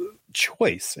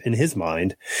choice in his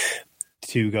mind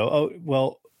to go, oh,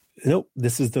 well, nope,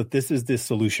 this is the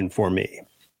solution for me.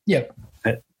 Yeah.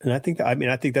 And I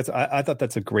thought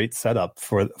that's a great setup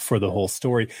for the whole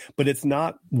story, but it's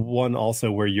not one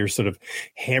also where you're sort of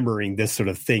hammering this sort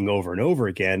of thing over and over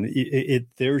again.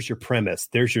 There's your premise,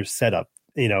 there's your setup.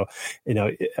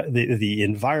 The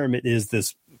environment is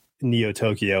this Neo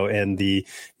Tokyo and the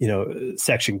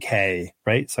Section K,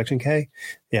 right? Section K,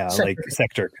 yeah, like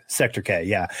Sector K,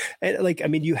 yeah. And like, I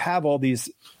mean, you have all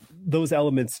those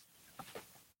elements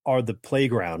are the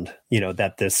playground,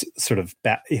 that this sort of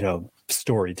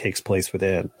story takes place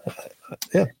within.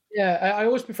 Yeah, I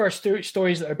always prefer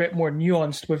stories that are a bit more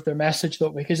nuanced with their message, though,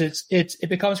 because it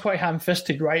becomes quite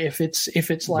ham-fisted, right? If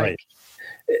it's like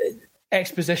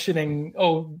expositioning,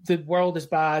 oh, the world is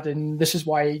bad and this is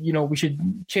why we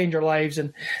should change our lives,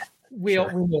 and we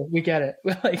know, we get it.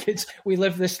 Like we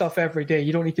live this stuff every day.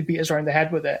 You don't need to beat us around the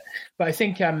head with it. But I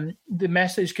think the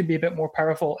message can be a bit more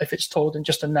powerful if it's told in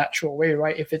just a natural way,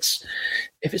 right? If it's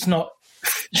not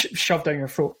shoved down your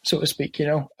throat, so to speak,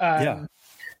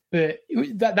 But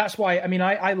that's why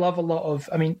I love a lot of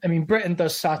Britain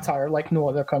does satire like no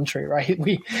other country, right?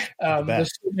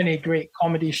 There's so many great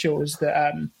comedy shows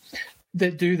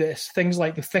that do this. Things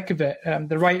like The Thick of It.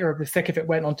 The writer of The Thick of It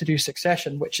went on to do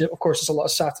Succession, which of course is a lot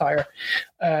of satire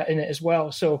in it as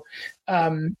well. So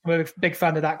I'm a big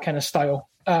fan of that kind of style.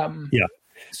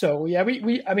 So yeah,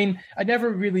 I never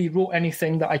really wrote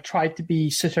anything that I tried to be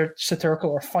satirical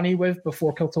or funny with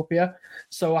before Kiltopia.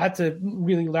 So I had to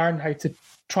really learn how to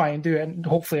try and do it, and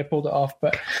hopefully I pulled it off.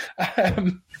 But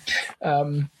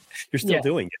you're still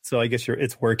doing it, so I guess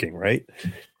it's working, right?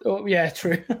 Oh yeah,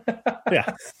 true.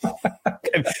 Yeah,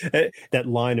 that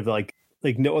line of like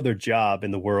no other job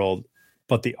in the world,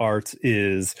 but the arts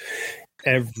is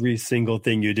every single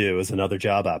thing you do is another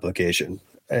job application,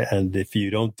 and if you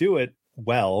don't do it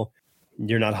well,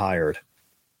 you're not hired.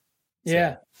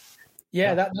 So.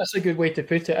 Yeah, that's a good way to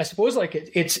put it. I suppose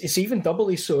it's even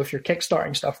doubly so if you're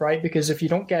kickstarting stuff, right? Because if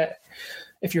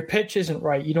your pitch isn't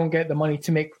right, you don't get the money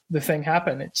to make the thing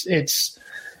happen.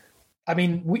 I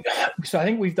think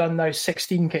we've done now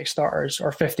 16 Kickstarters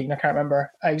or 15, I can't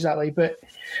remember exactly, but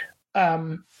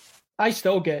I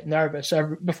still get nervous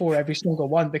before every single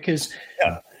one because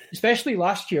especially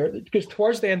last year, because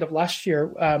towards the end of last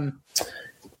year,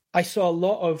 I saw a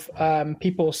lot of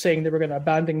people saying they were going to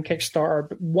abandon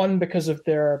Kickstarter, one, because of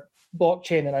their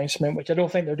blockchain announcement, which I don't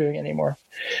think they're doing anymore.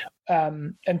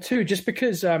 And two, just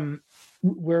because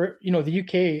we're, the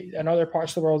UK and other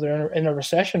parts of the world are in a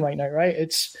recession right now, right?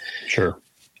 It's sure.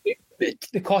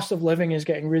 The cost of living is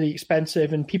getting really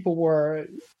expensive, and people were,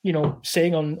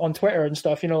 saying on Twitter and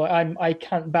stuff, I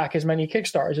can't back as many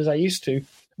Kickstarters as I used to.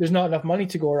 There's not enough money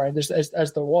to go around as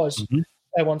there was,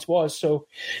 once was. So,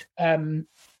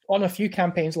 on a few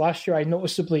campaigns last year, I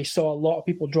noticeably saw a lot of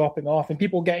people dropping off and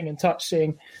people getting in touch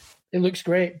saying, it looks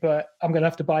great, but I'm going to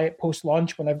have to buy it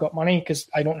post-launch when I've got money because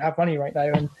I don't have money right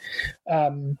now.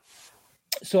 And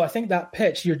so I think that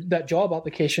pitch, that job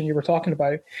application you were talking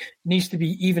about, needs to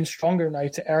be even stronger now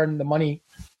to earn the money,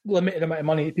 limited amount of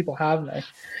money that people have now,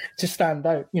 to stand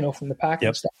out, from the pack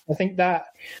and stuff. I think that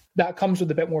comes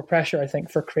with a bit more pressure, I think,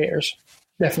 for creators.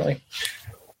 Definitely.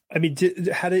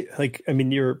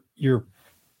 You're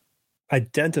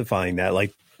identifying that,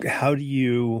 like, how do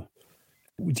you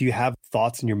have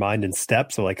thoughts in your mind and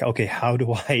steps? So like, okay, how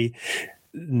do I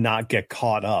not get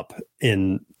caught up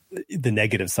in the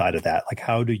negative side of that? Like,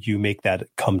 how do you make that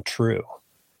come true?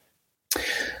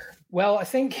 Well, I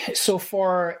think so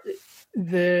for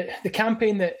the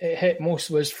campaign that it hit most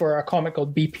was for a comic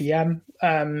called BPM.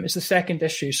 It's the second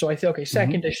issue. So I think, okay,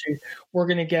 second issue, we're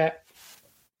going to get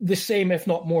the same, if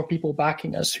not more, people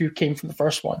backing us who came from the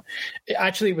first one.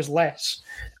 It was less.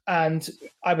 And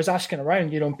I was asking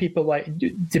around, people like,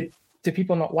 do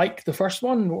people not like the first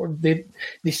one? Or they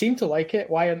seem to like it.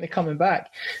 Why aren't they coming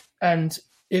back? And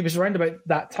it was around about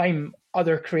that time,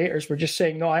 other creators were just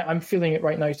saying, no, I'm feeling it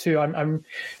right now too. I'm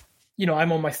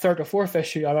on my third or fourth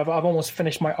issue. I've almost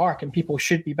finished my arc and people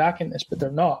should be backing this, but they're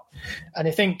not. And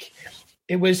I think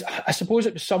I suppose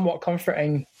it was somewhat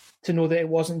comforting to know that it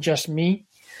wasn't just me.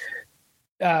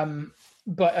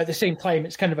 But at the same time,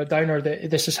 it's kind of a downer that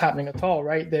this is happening at all,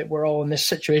 right? That we're all in this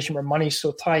situation where money's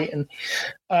so tight. And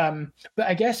but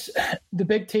I guess the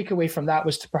big takeaway from that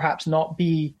was to perhaps not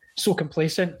be so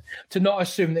complacent, to not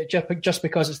assume that just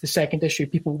because it's the second issue,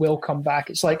 people will come back.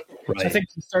 It's like, so I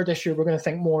think the third issue, we're going to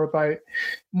think more about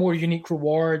more unique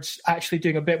rewards, actually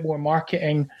doing a bit more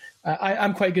marketing.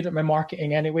 I'm quite good at my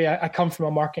marketing anyway. I come from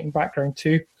a marketing background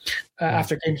too.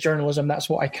 After games journalism, that's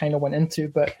what I kind of went into.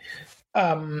 But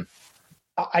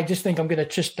I just think I'm going to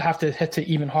just have to hit it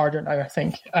even harder now, I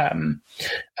think, and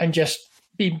just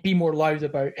be more loud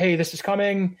about, hey, this is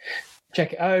coming,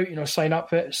 check it out, sign up.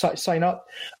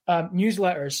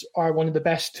 Newsletters are one of the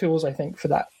best tools, I think, for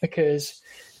that, because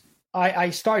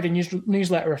I started a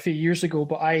newsletter a few years ago,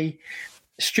 but I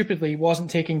stupidly wasn't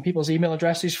taking people's email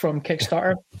addresses from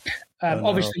Kickstarter.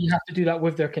 Obviously, you have to do that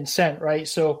with their consent, right?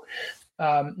 So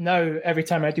now every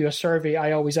time I do a survey,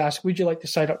 I always ask, would you like to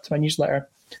sign up to my newsletter?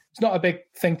 It's not a big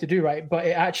thing to do, right? But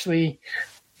it actually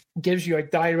gives you a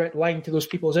direct line to those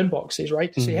people's inboxes,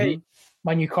 right? To say, hey,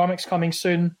 my new comic's coming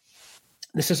soon.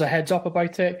 this is a heads up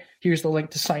about it. Here's the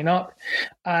link to sign up.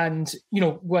 And,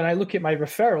 when I look at my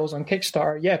referrals on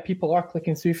Kickstarter, yeah, people are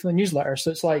clicking through for the newsletter.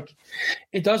 So it's like,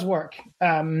 it does work.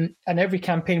 And every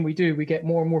campaign we do, we get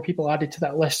more and more people added to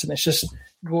that list, and it's just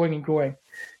growing and growing.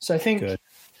 So I think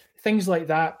things like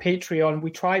that, Patreon,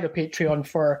 we tried a Patreon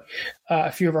for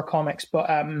a few of our comics, but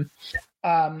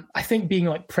I think being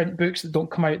like print books that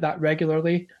don't come out that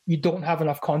regularly, you don't have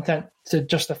enough content to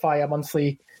justify a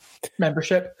monthly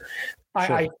membership. I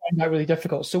find that really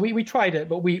difficult. So we tried it,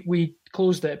 but we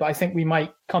closed it. But I think we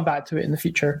might come back to it in the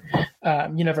future.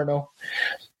 You never know.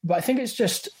 But I think it's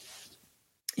just,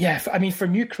 for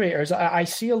new creators, I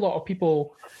see a lot of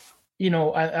people, a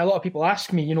lot of people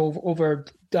ask me, over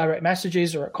direct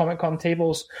messages or at Comic-Con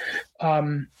tables,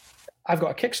 I've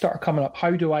got a Kickstarter coming up.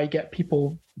 How do I get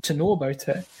people to know about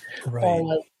it? Right. Or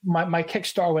like, my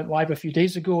Kickstarter went live a few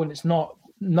days ago and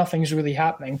nothing's really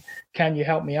happening. Can you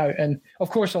help me out? And of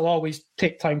course, I'll always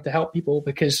take time to help people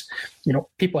because,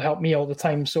 people help me all the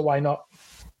time. So why not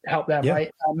help them,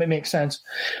 right? It makes sense.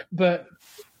 But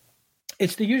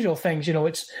it's the usual things,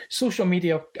 it's social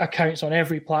media accounts on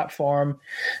every platform.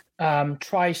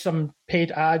 Try some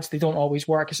paid ads. They don't always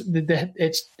work.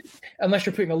 It's unless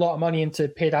you're putting a lot of money into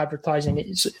paid advertising,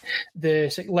 it's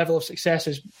the level of success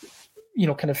is,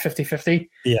 kind of 50-50.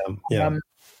 Yeah.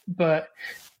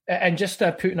 And just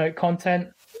putting out content,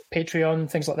 Patreon,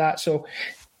 things like that. So,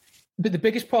 but the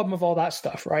biggest problem of all that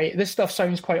stuff, right? This stuff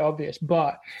sounds quite obvious,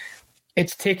 but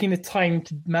it's taking the time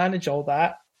to manage all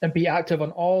that and be active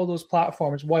on all those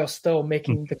platforms while still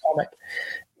making the comic.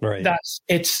 Right.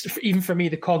 It's even for me,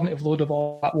 the cognitive load of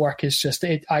all that work is just,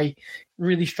 I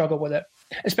really struggle with it,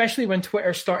 especially when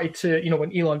Twitter started to,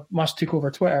 when Elon Musk took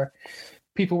over Twitter,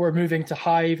 people were moving to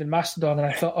Hive and Mastodon. And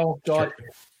I thought, oh God,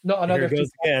 not another two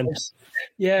platforms.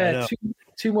 Yeah.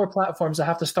 Two more platforms I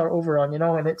have to start over on,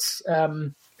 and it's,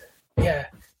 but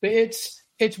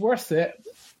it's worth it.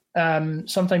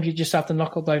 Sometimes you just have to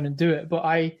knuckle down and do it. But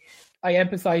I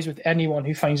empathize with anyone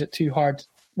who finds it too hard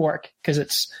work because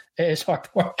it is hard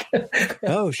work.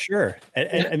 Oh, sure.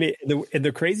 And I mean,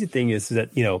 the crazy thing is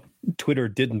that, Twitter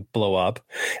didn't blow up,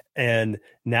 and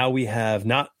now we have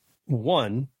not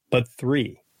one, but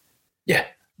three. Yeah.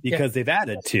 Because they've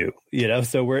added two,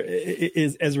 so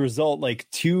as a result, like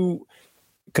two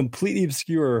completely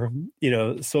obscure,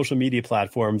 social media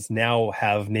platforms now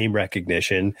have name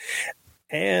recognition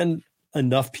and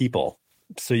enough people.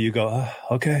 So you go,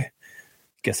 oh, okay,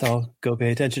 guess I'll go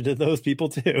pay attention to those people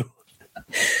too.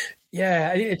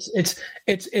 Yeah, it's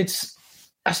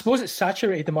I suppose it's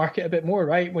saturated the market a bit more,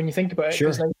 right? When you think about it,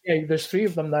 sure. There's three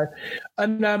of them now,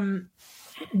 and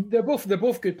they're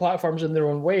both good platforms in their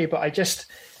own way. But I just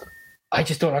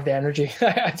don't have the energy.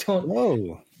 I don't.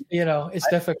 Whoa. It's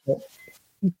difficult.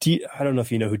 I don't know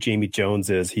if you know who Jamie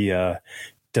Jones is. He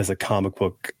does a comic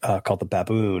book called The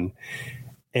Baboon,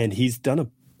 and he's done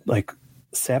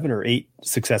 7 or 8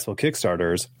 successful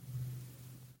Kickstarters,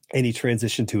 and he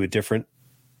transitioned to a different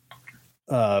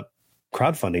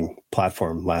crowdfunding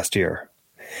platform last year.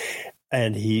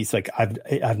 And he's like,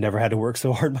 I've never had to work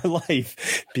so hard in my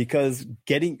life, because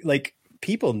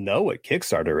people know what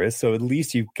Kickstarter is. So at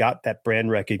least you've got that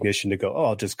brand recognition to go, oh,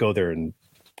 I'll just go there and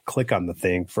click on the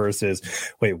thing, versus,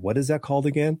 wait, what is that called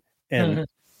again? And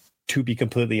to be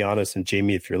completely honest, and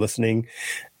Jamie, if you're listening,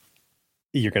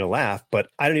 you're going to laugh, but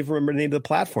I don't even remember the name of the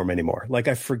platform anymore. Like,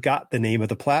 I forgot the name of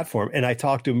the platform, and I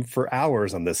talked to him for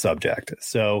hours on this subject.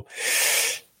 So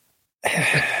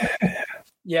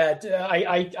yeah,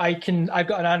 I've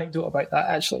got an anecdote about that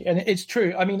actually. And it's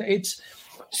true. I mean,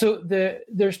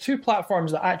 there's two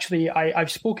platforms that actually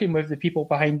I've spoken with the people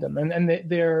behind them, and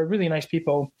they're really nice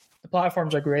people. The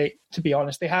platforms are great, to be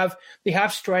honest. They have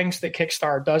strengths that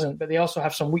Kickstarter doesn't, but they also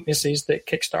have some weaknesses that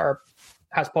Kickstarter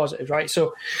has positives, right?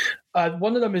 So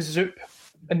one of them is Zoop,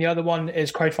 and the other one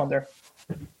is Crowdfunder.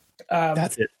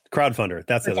 That's it. Crowdfunder.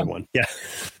 That's the other one. Yeah.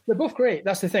 They're both great.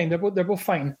 That's the thing. They're both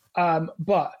fine.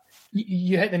 But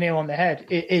you hit the nail on the head.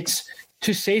 It's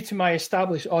to say to my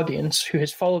established audience who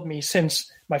has followed me since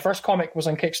my first comic was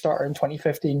on Kickstarter in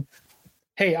 2015,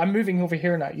 hey, I'm moving over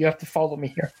here now. You have to follow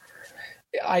me here.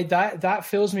 That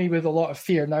fills me with a lot of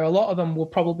fear. Now, a lot of them will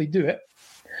probably do it,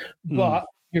 but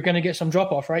you're going to get some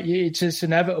drop off, right? It's just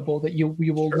inevitable that you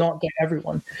will not get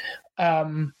everyone.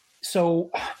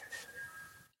 So,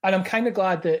 and I'm kind of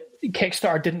glad that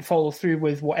Kickstarter didn't follow through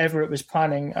with whatever it was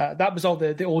planning. That was all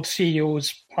the old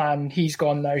CEO's plan. He's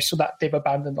gone now, so that they've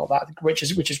abandoned all that, which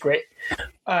is great.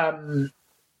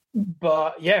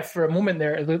 But yeah, for a moment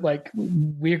there, it looked like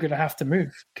we're going to have to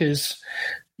move because,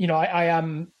 I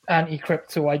am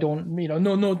anti-crypto. I don't,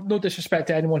 no disrespect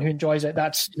to anyone who enjoys it.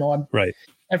 That's, I'm right.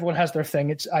 everyone has their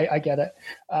thing. I get it,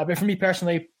 but for me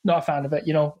personally, not a fan of it.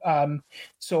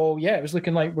 So yeah, it was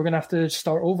looking like we're gonna have to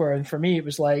start over. And for me, it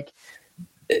was like,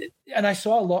 and I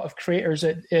saw a lot of creators,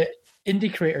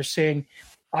 indie creators, saying,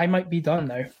 "I might be done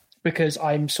now because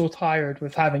I'm so tired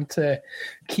with having to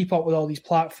keep up with all these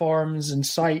platforms and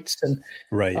sites." And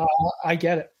right, I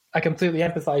get it. I completely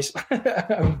empathize.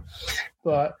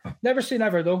 But never say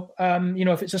never, though.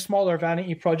 If it's a smaller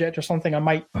vanity project or something, I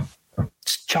might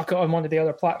chuck it on one of the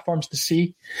other platforms to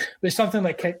see. But it's something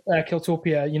like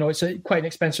Killtopia, it's quite an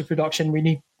expensive production. We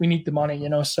need the money,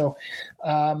 So,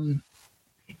 I'm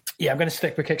going to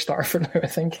stick with Kickstarter for now, I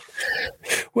think.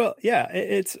 Well, yeah,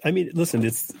 listen,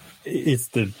 it's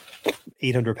the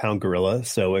 800-pound gorilla.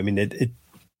 So, it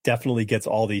definitely gets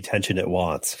all the attention it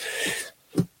wants.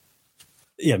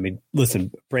 Yeah,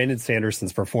 listen, Brandon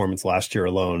Sanderson's performance last year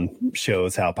alone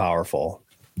shows how powerful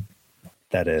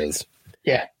that is.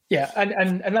 Yeah,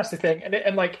 and that's the thing,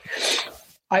 and like,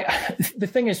 the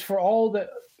thing is, for all that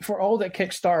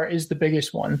Kickstarter is the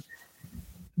biggest one,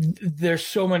 there's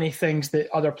so many things that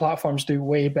other platforms do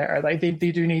way better. Like they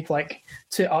do need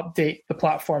to update the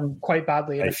platform quite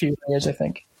badly in a few areas, I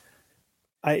think.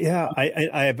 I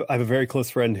have a very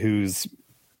close friend who's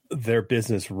their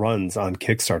business runs on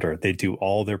Kickstarter. They do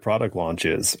all their product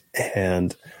launches,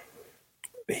 and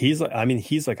he's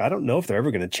like, I don't know if they're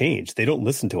ever going to change. They don't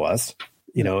listen to us,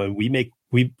 and we make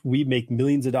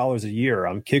millions of dollars a year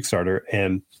on Kickstarter,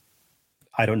 and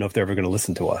I don't know if they're ever going to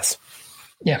listen to us.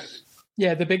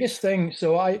 Yeah, the biggest thing.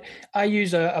 So I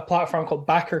use a platform called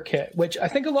BackerKit, which I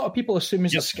think a lot of people assume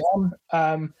is a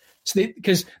scam.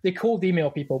 Because they cold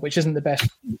email people, which isn't the best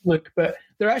look, but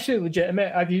they're actually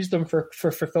legitimate. I've used them for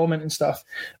fulfillment and stuff.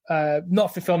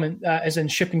 Not fulfillment as in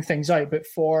shipping things out, but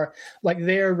for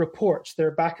their reports,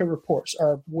 their backer reports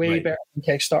are way better than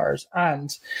Kickstarter's.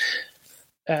 And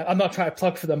I'm not trying to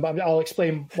plug for them, but I'll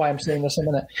explain why I'm saying this in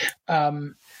a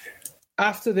minute.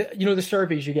 After the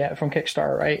surveys you get from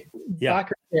Kickstarter, right? Yeah.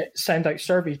 BackerKit send out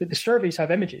surveys, but the surveys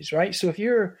have images, right? So if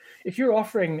you're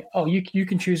offering, you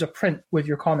can choose a print with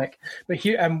your comic, but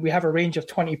here we have a range of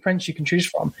 20 prints you can choose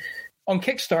from. On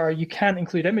Kickstarter, you can't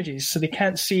include images, so they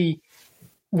can't see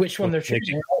which one they're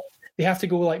choosing. They have to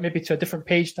go maybe to a different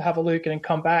page to have a look and then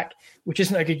come back, which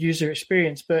isn't a good user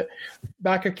experience. But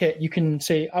BackerKit, you can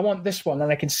say, I want this one,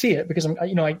 and I can see it because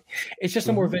it's just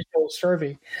a more visual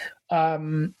survey.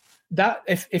 That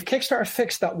if Kickstarter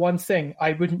fixed that one thing,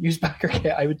 I wouldn't use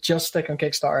BackerKit. I would just stick on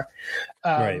Kickstarter.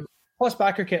 Plus,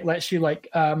 BackerKit lets you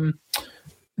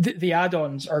the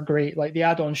add-ons are great. Like the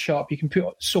add-on shop, you can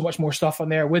put so much more stuff on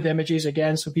there with images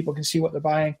again, so people can see what they're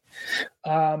buying.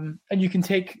 And you can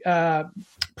take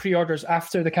pre-orders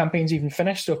after the campaign's even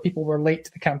finished. So if people were late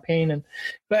to the campaign,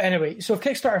 but anyway, so if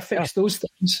Kickstarter fixed those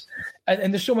things,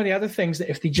 and there's so many other things that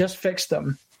if they just fixed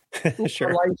them. Sure.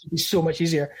 Our lives would be so much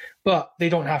easier, but they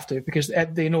don't have to because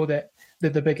they know that they're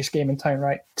the biggest game in town,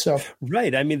 right? So right.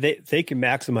 They can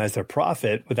maximize their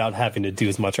profit without having to do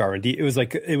as much R&D. It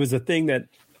was a thing that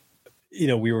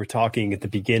we were talking at the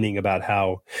beginning about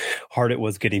how hard it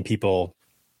was getting people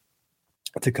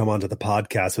to come onto the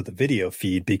podcast with the video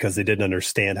feed because they didn't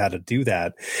understand how to do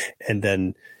that, and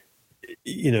then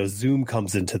Zoom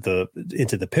comes into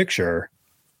the picture,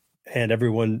 and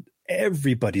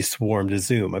everybody swarmed to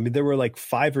Zoom. There were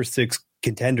 5 or 6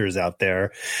 contenders out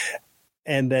there,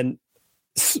 and then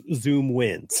Zoom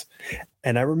wins.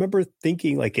 And I remember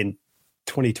thinking in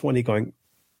 2020 going,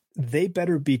 they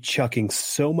better be chucking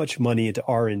so much money into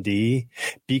R&D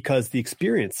because the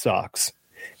experience sucks.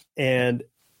 And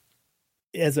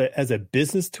as a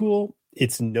business tool,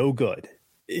 it's no good.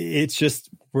 It's just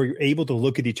we're able to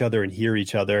look at each other and hear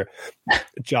each other.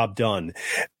 Job done.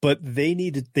 But they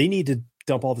need to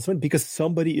dump all this money because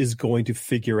somebody is going to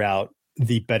figure out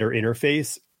the better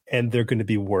interface, and they're going to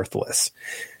be worthless.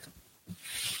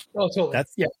 Oh, totally.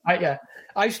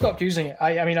 I stopped using it.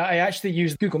 I actually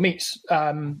use Google Meets.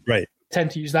 Right.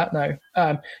 Tend to use that now,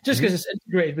 just because it's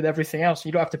integrated with everything else.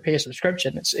 You don't have to pay a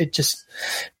subscription. It just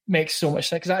makes so much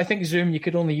sense. Because I think Zoom, you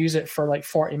could only use it for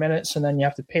 40 minutes, and then you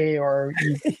have to pay or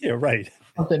yeah, right.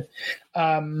 something.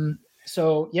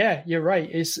 So yeah, you're right.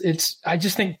 It's. I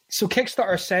just think so.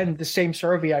 Kickstarter send the same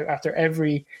survey out after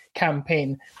every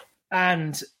campaign,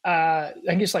 and I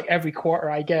think it's every quarter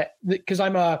I get because I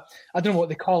don't know what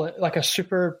they call it, a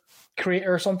super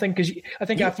creator or something. Because I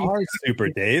think after you super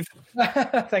Dave.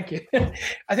 Thank you.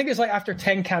 I think it's after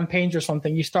 10 campaigns or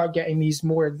something, you start getting these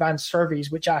more advanced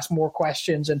surveys which ask more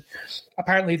questions, and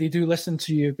apparently they do listen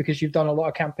to you because you've done a lot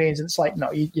of campaigns. And it's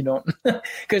no, you don't,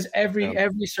 because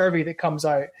every survey that comes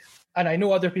out. And I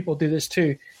know other people do this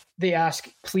too. They ask,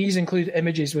 please include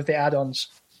images with the add-ons.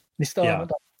 They still haven't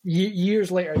done.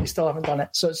 years later, you still haven't done it.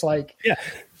 So it's like, yeah,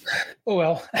 oh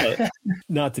well.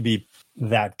 Not to be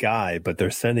that guy, but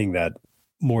they're sending that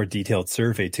more detailed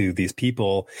survey to these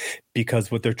people because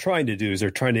what they're trying to do is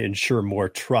they're trying to ensure more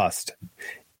trust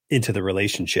into the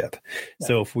relationship. Yeah.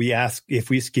 So if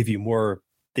we give you more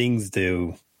things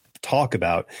to talk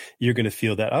about, you're going to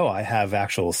feel that, oh, I have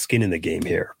actual skin in the game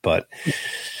here. But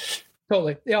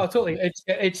totally. Yeah, totally.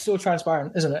 It's so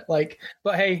transparent, isn't it? Like,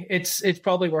 but hey, it's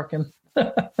probably working.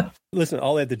 Listen,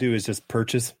 all they have to do is just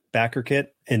purchase BackerKit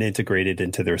and integrate it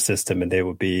into their system, and they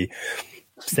will be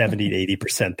 70 to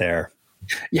 80% there.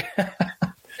 Yeah.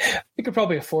 We could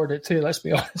probably afford it too, let's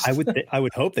be honest. I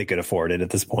would hope they could afford it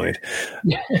at this point.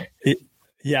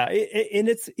 Yeah. And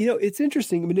it's, it's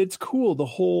interesting. I mean, it's cool. The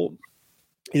whole,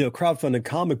 crowdfunded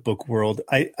comic book world.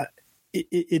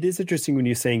 It is interesting when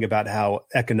you're saying about how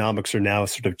economics are now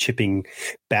sort of chipping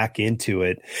back into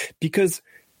it, because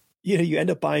you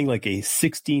end up buying like a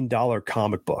 $16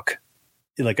 comic book.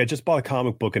 Like, I just bought a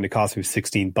comic book and it cost me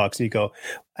 $16, and you go,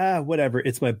 whatever,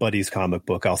 it's my buddy's comic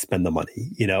book, I'll spend the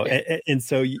money, Yeah. And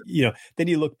so, then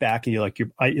you look back and you're like,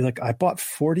 I bought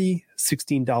 40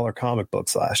 $16 comic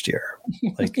books last year.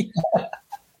 Like,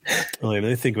 let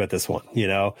me think about this one,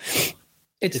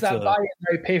 It's that buy it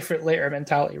now, pay for it later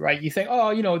mentality, right? You think,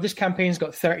 this campaign's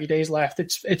got 30 days left.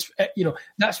 It's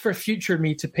that's for future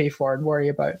me to pay for and worry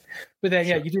about. But then,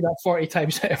 sure. Yeah, you do that 40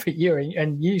 times every year,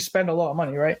 and you spend a lot of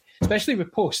money, right? Especially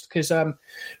with Post, because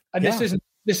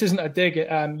this isn't a dig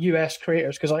at US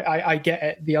creators, because I get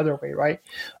it the other way, right?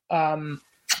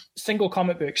 Single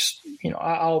comic books,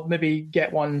 I'll maybe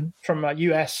get one from a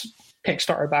US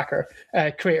Kickstarter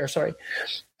creator, sorry.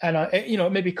 And,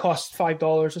 it maybe costs $5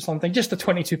 or something, just a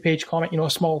 22-page comic, a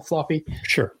small floppy.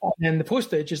 Sure. And then the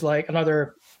postage is like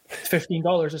another $15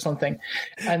 or something.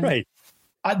 And right.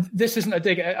 This isn't a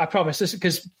dig, I promise. This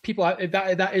because people,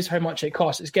 that is how much it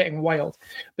costs. It's getting wild.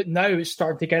 But now it's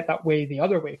starting to get that way the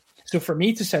other way. So for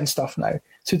me to send stuff now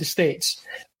to the States,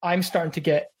 I'm starting to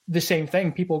get the same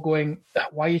thing. People going,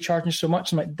 why are you charging so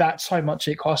much? I'm like, that's how much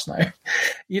it costs now.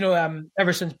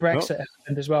 Ever since Brexit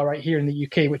happened as well, right here in the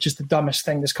UK, which is the dumbest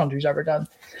thing this country's ever done.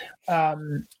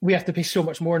 We have to pay so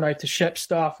much more now to ship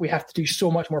stuff. We have to do so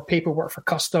much more paperwork for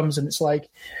customs. And it's like,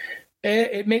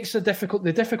 it makes the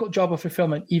difficult job of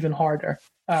fulfillment even harder.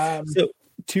 So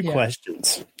two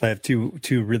questions. I have two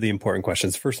really important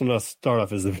questions. First one, I'll start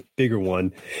off as the bigger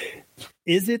one.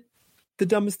 Is it the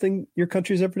dumbest thing your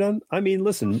country's ever done? I mean,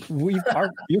 listen, these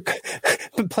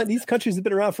countries have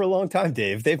been around for a long time,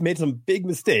 Dave. They've made some big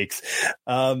mistakes.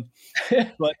 But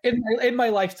in my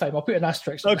lifetime, I'll put an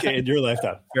asterisk. Okay, in your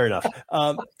lifetime, fair enough.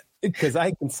 Because I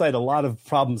can cite a lot of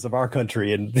problems of our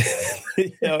country, and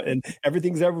and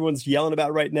everyone's yelling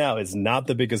about right now is not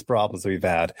the biggest problems we've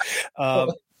had.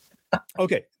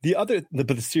 Okay,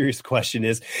 the serious question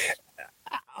is,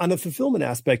 on the fulfillment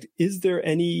aspect, is there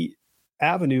any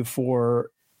avenue for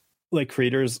like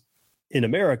creators in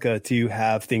America to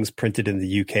have things printed in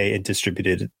the UK and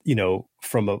distributed,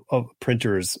 from a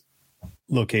printer's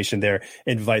location there,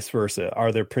 and vice versa?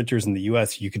 Are there printers in the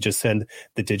US you could just send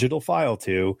the digital file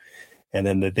to, and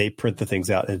then they print the things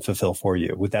out and fulfill for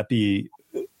you? Would that be?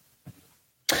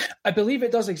 I believe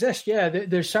it does exist. Yeah,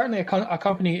 there's certainly a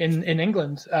company in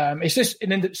England. It's just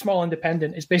small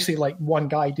independent. It's basically like one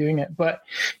guy doing it, but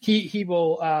he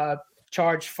will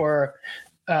charge for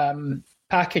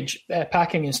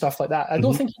packing and stuff like that. I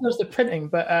don't think he does the printing,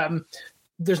 but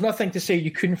there's nothing to say you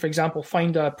couldn't, for example,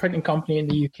 find a printing company in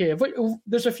the UK.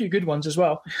 There's a few good ones as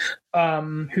well,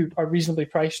 who are reasonably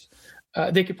priced.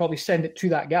 They could probably send it to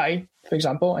that guy, for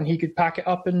example, and he could pack it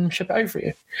up and ship it out for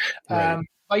you. Right.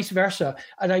 Vice versa.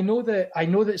 And I know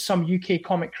that some UK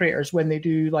comic creators, when they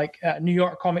do like New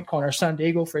York Comic Con or San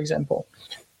Diego, for example,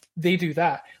 they do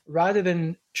that rather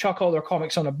than chuck all their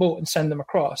comics on a boat and send them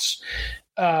across,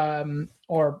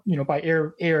 or by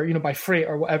air, by freight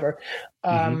or whatever.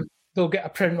 They'll get a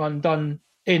print run done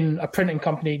in a printing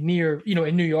company near,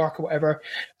 in New York or whatever,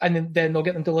 and then they'll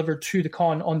get them delivered to the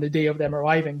con on the day of them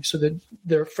arriving, so that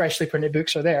their freshly printed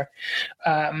books are there.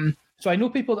 So I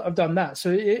know people that have done that. So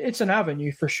it's an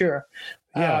avenue for sure.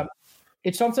 Yeah.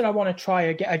 It's something I want to try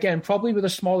again, probably with a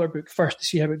smaller book first to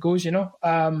see how it goes,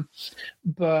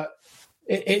 but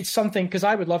it's something, because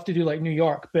I would love to do like New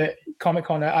York, but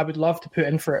Comic-Con, I would love to put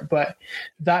in for it. But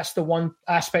that's the one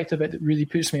aspect of it that really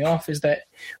puts me off, is that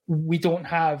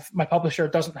my publisher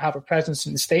doesn't have a presence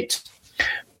in the States.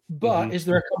 But is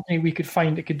there a company we could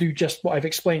find that could do just what I've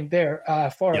explained there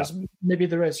for us? Maybe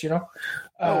there is,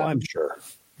 I'm sure.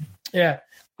 Yeah,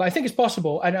 but I think it's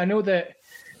possible. And I know that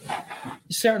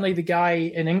certainly the guy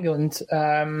in England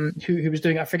who was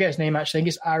doing it, I forget his name actually. I think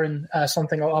it's Aaron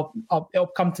something.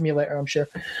 It'll come to me later, I'm sure.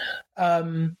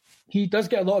 He does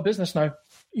get a lot of business now.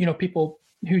 People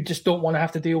who just don't want to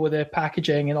have to deal with the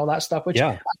packaging and all that stuff, which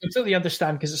I completely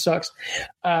understand because it sucks.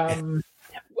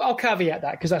 I'll caveat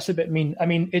that because that's a bit mean. I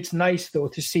mean, it's nice though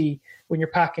to see when you're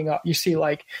packing up, you see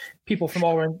like people from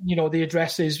all around, the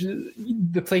addresses,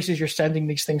 the places you're sending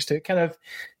these things to. It kind of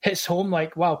hits home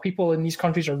like, wow, people in these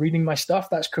countries are reading my stuff.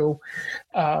 That's cool.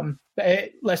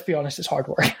 But let's be honest, it's hard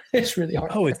work. It's really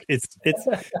hard. Oh, it's.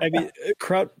 I mean,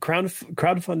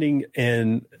 crowdfunding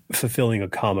and fulfilling a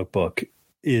comic book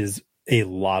is a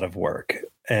lot of work,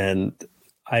 and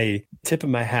I tip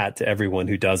my hat to everyone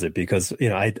who does it because,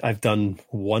 I've done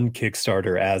one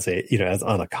Kickstarter as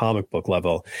on a comic book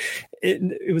level.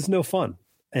 It was no fun.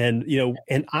 And,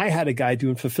 and I had a guy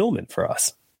doing fulfillment for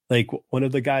us. Like one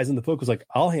of the guys in the book was like,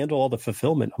 I'll handle all the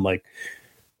fulfillment. I'm like,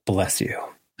 bless you.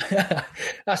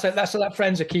 that's that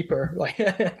friend's a keeper. Like,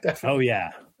 definitely. Oh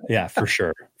yeah. Yeah, for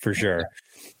sure. For sure.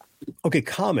 Okay.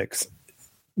 Comics,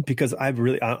 because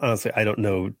honestly, I don't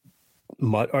know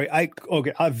much. I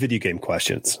have video game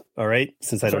questions. All right.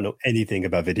 Since I don't know anything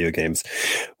about video games,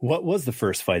 what was the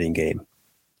first fighting game?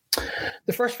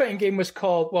 The first fighting game was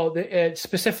called,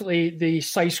 specifically the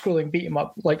side-scrolling beat 'em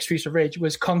up like Streets of Rage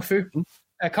was Kung Fu.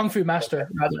 Kung Fu Master,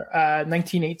 rather,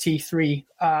 1983,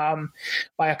 by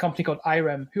a company called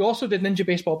IREM, who also did Ninja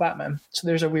Baseball Batman. So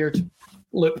there's a weird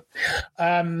loop.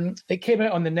 It came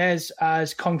out on the NES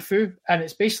as Kung Fu, and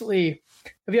it's basically,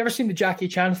 have you ever seen the Jackie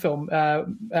Chan film,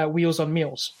 Wheels on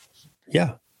Meals?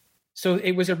 Yeah. So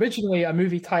it was originally a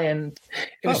movie tie-in.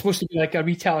 It was supposed to be like a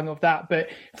retelling of that, but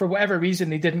for whatever reason,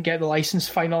 they didn't get the license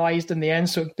finalized in the end,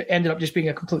 so it ended up just being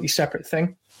a completely separate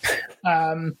thing.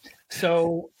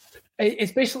 So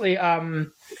it's basically,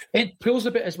 it pulls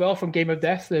a bit as well from Game of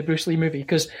Death, the Bruce Lee movie,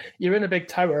 because you're in a big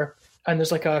tower and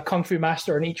there's like a Kung Fu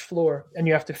master on each floor and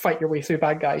you have to fight your way through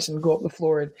bad guys and go up the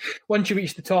floor. And once you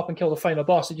reach the top and kill the final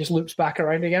boss, it just loops back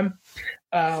around again.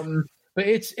 But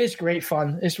it's great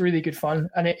fun. It's really good fun.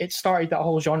 And it started that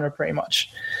whole genre pretty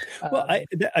much. Well,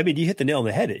 I mean, you hit the nail on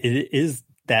the head. It is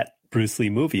that Bruce Lee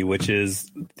movie, which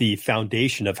is the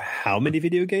foundation of how many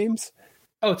video games?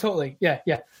 Oh, totally. Yeah.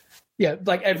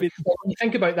 Like when you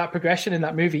think about that progression in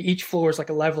that movie, each floor is like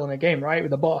a level in a game, right?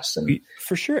 With a boss. And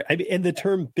for sure. I mean, and the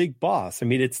term big boss, I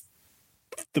mean, it's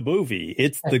the movie.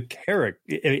 It's the character.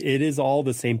 It is all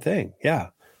the same thing. Yeah.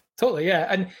 Totally, yeah.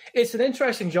 And it's an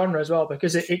interesting genre as well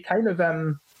because it kind of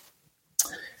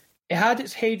it had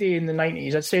its heyday in the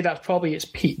 90s. I'd say that's probably its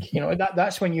peak.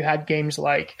 That's when you had games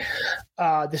like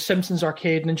The Simpsons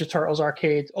arcade, Ninja Turtles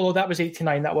arcade. Although that was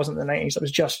 89, that wasn't the 90s. That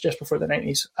was just before the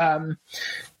 90s.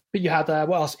 But you had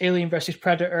what else? Alien versus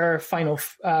Predator, Final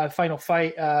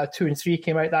Fight 2 and 3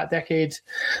 came out that decade.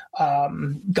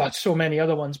 Got so many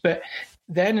other ones. But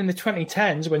then in the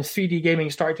 2010s, when 3D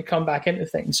gaming started to come back into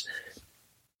things,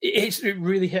 it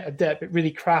really hit a dip. It really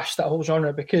crashed that whole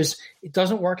genre because it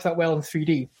doesn't work that well in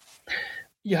 3D.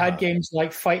 You had games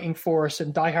like Fighting Force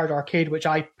and Die Hard Arcade, which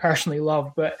I personally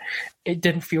love, but it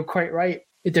didn't feel quite right.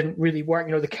 It didn't really work.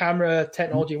 The camera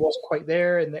technology wasn't quite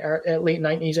there in the late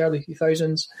 90s, early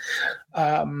 2000s.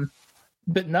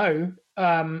 But now,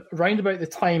 round about the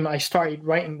time I started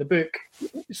writing the book,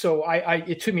 so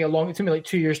it took me like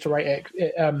 2 years to write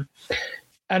it.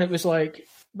 And it was like,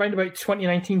 around about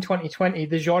 2019, 2020,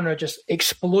 the genre just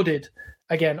exploded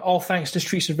again, all thanks to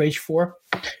Streets of Rage 4,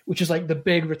 which is like the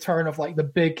big return of like the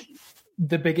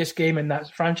biggest game in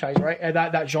that franchise, right?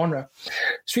 That genre.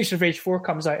 Streets of Rage 4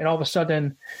 comes out, and all of a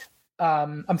sudden,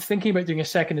 I'm thinking about doing a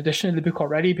second edition of the book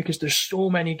already because there's so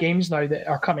many games now that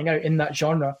are coming out in that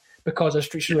genre because of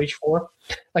Streets of Rage 4.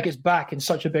 Like, it's back in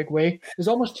such a big way. There's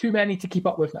almost too many to keep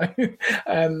up with now.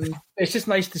 It's just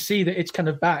nice to see that it's kind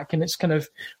of back and it's kind of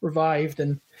revived.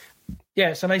 And yeah,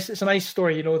 it's a nice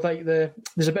story, like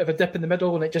there's a bit of a dip in the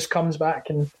middle and it just comes back,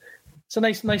 and it's a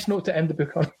nice note to end the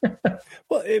book on.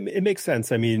 Well, it makes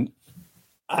sense. I mean,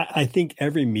 I think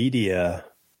every media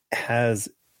has,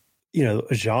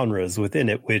 genres within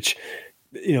it, which,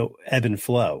 ebb and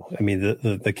flow. I mean,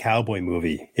 the cowboy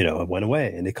movie, it went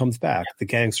away and it comes back. The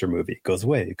gangster movie goes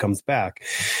away, it comes back.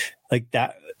 Like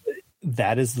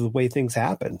that is the way things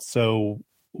happen. So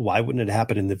why wouldn't it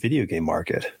happen in the video game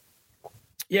market?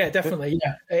 Yeah, definitely.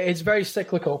 Yeah, it's very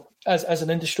cyclical as an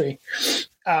industry.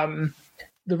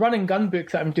 The run and gun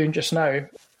book that I'm doing just now,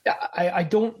 I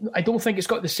don't think it's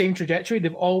got the same trajectory.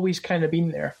 They've always kind of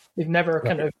been there. They've never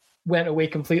kind of went away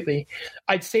completely.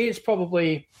 I'd say it's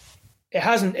probably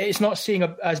it's not seeing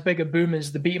as big a boom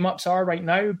as the beat 'em ups are right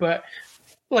now, but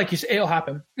like you said, it'll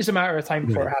happen. It's a matter of time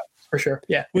before it happens, for sure.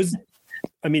 Yeah.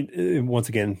 I mean, once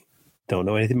again, don't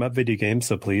know anything about video games,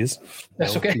 so please.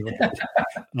 That's okay.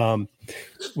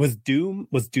 Was Doom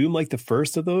like the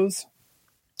first of those?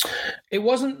 It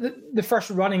wasn't the first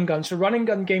running gun. So running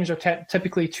gun games are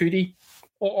typically 2D,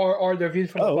 or they're viewed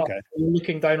from above. Okay.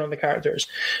 Looking down on the characters.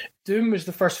 Doom was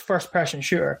the first person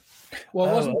shooter. Well,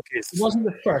 it wasn't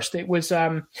the first. It was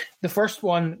the first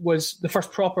one was the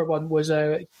first proper one was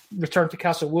Return to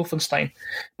Castle Wolfenstein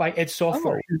by id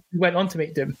Software, who went on to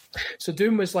make Doom. So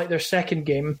Doom was like their second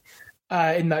game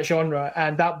in that genre,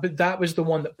 and that was the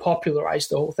one that popularized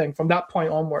the whole thing. From that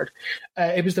point onward,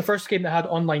 it was the first game that had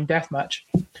online deathmatch.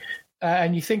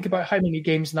 And you think about how many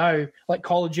games now, like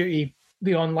Call of Duty,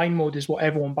 the online mode is what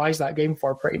everyone buys that game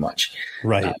for, pretty much.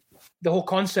 Right. The whole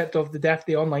concept of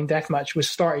the online deathmatch was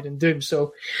started in Doom.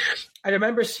 So I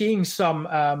remember seeing some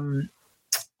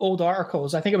old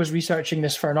articles. I think I was researching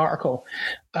this for an article,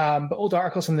 but old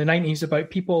articles in the 90s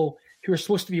about people who were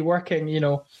supposed to be working,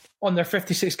 on their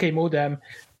 56K modem,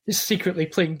 just secretly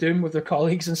playing Doom with their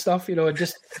colleagues and stuff, and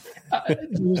just there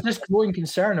was this growing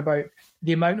concern about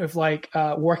the amount of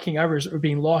working hours that were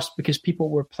being lost because people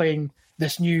were playing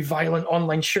this new violent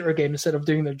online shooter game instead of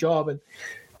doing their job. And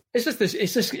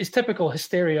it's typical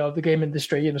hysteria of the game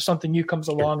industry. Something new comes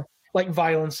along, like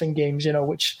violence in games,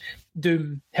 which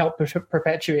Doom helped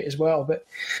perpetuate as well. But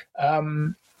I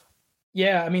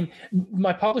mean,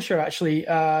 my publisher actually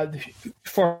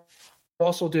for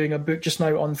also doing a book just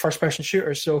now on first-person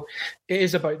shooters, so it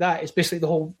is about that. It's basically the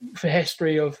whole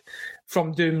history of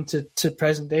from Doom to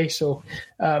present day. So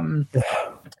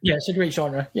it's a great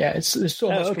genre. Yeah, there's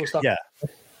so much cool stuff. Yeah.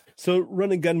 So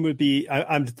run and gun would be,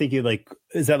 I'm thinking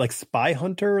is that like Spy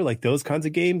Hunter, like those kinds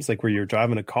of games, like where you're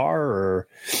driving a car,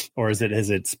 or is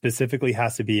it specifically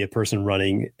has to be a person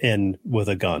running in with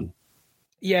a gun?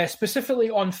 Yeah, specifically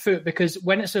on foot, because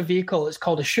when it's a vehicle, it's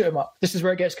called a shoot 'em up. This is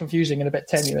where it gets confusing and a bit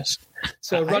tenuous.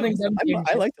 So running gun games,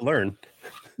 I like to learn.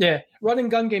 Yeah, running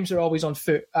gun games are always on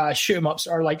foot. Shoot 'em ups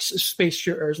are like space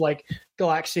shooters, like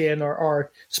Galaxian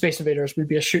or Space Invaders would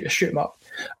be a shoot 'em up,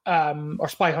 or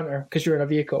Spy Hunter because you're in a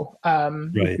vehicle.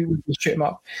 Right. Would be shoot 'em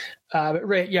up.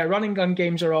 Running gun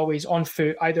games are always on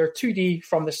foot, either 2D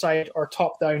from the side or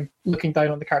top down, looking down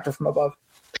on the character from above.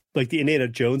 Like the Indiana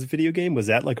Jones video game, was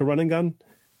that like a run and gun?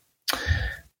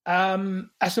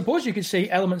 I suppose you could say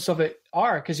elements of it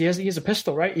are, because he has a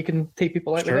pistol, right? You can take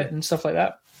people out with it and stuff like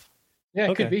that. Yeah,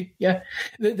 it could be. Yeah,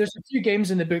 there's a few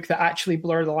games in the book that actually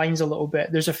blur the lines a little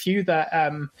bit. There's a few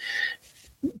that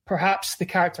perhaps the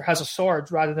character has a sword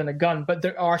rather than a gun, but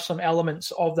there are some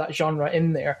elements of that genre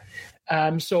in there.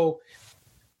 So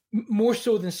more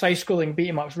so than side-scrolling beat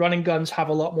 'em ups, running guns have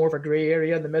a lot more of a grey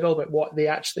area in the middle about what they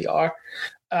actually are.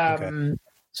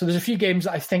 So there's a few games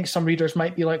that I think some readers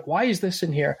might be like, why is this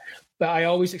in here? But I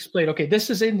always explain, okay, this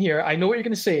is in here. I know what you're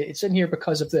going to say. It's in here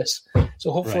because of this.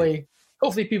 So hopefully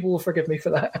people will forgive me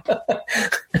for that.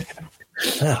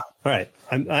 All right.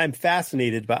 I'm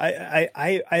fascinated, but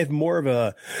I have more of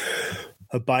a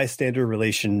bystander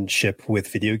relationship with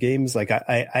video games. Like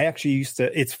I actually used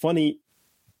to, it's funny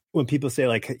when people say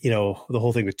the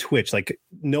whole thing with Twitch, like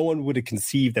no one would have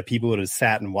conceived that people would have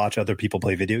sat and watched other people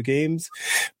play video games.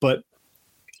 But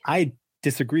I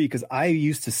disagree, because I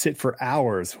used to sit for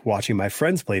hours watching my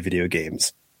friends play video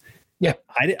games. Yeah.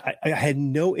 I had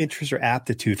no interest or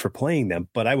aptitude for playing them,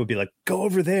 but I would be like, go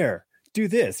over there, do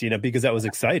this, because that was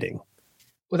exciting.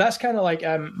 Well, that's kind of like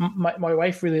my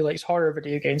wife really likes horror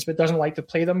video games, but doesn't like to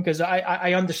play them, because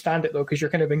I understand it, though, because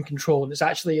you're kind of in control, and it's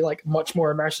actually like much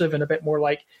more immersive and a bit more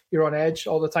like you're on edge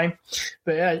all the time.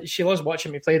 But yeah, she loves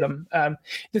watching me play them.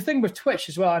 The thing with Twitch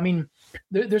as well, I mean,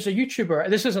 there's a YouTuber.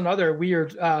 This is another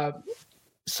weird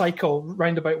cycle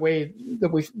roundabout way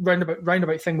that we've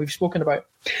roundabout thing we've spoken about.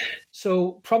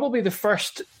 So probably the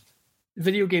first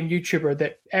video game YouTuber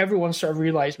that everyone sort of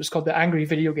realized was called the Angry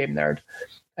Video Game Nerd.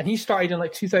 And he started in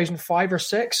like 2005 or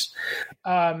 6.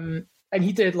 And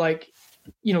he did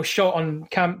shot on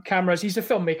cameras. He's a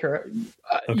filmmaker,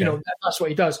 that's what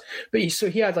he does. But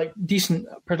he had like decent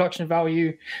production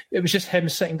value. It was just him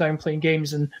sitting down playing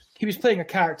games, and he was playing a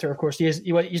character. Of course, he's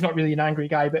not really an angry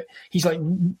guy, but he's like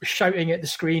shouting at the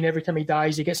screen every time he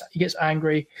dies. He gets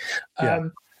angry.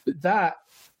 But that,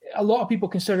 a lot of people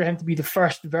consider him to be the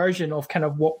first version of kind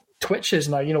of what Twitch is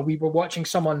now. We were watching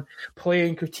someone play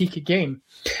and critique a game.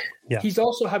 Yeah. He's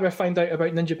also how I found out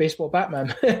about Ninja Baseball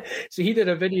Batman. So he did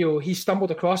a video, he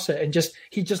stumbled across it, and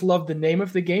he just loved the name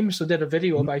of the game, so did a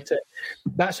video about it.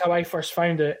 That's how I first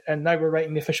found it, and now we're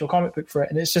writing the official comic book for it.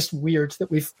 And it's just weird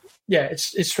that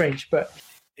it's strange, but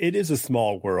it is a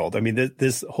small world. I mean,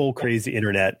 this whole crazy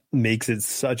internet makes it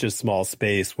such a small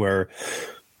space where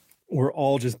we're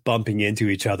all just bumping into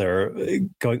each other,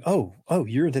 going, oh,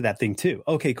 you're into that thing too.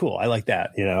 Okay, cool. I like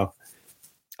that,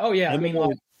 Oh yeah. I mean,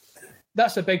 like,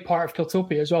 that's a big part of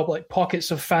Kiltopia as well, like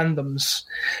pockets of fandoms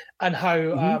and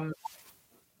how,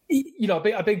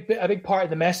 a big part of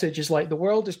the message is like, the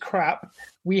world is crap.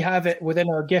 We have it within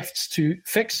our gifts to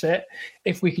fix it.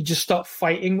 If we could just stop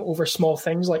fighting over small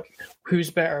things like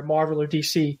who's better, Marvel or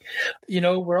DC,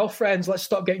 we're all friends. Let's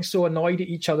stop getting so annoyed at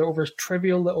each other over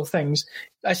trivial little things.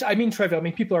 I mean, trivial. I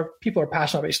mean, people are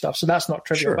passionate about stuff, so that's not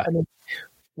trivial. Sure. But I mean,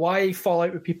 why fall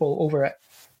out with people over it?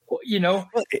 Well,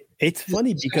 it's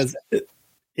funny because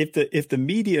if the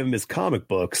medium is comic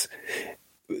books,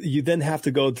 you then have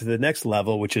to go to the next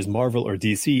level, which is Marvel or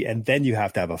DC, and then you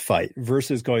have to have a fight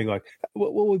versus going like,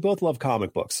 well, we both love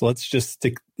comic books, so let's just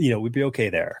stick, we'd be okay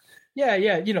there.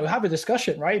 Yeah. Have a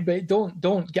discussion, right? But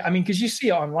don't get, I mean, because you see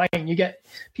it online, you get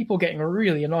people getting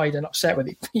really annoyed and upset with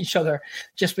each other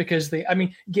just because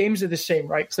games are the same,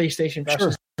 right? PlayStation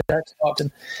versus Xbox.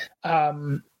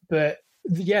 But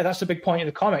yeah, that's a big point of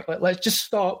the comic. Like, let's just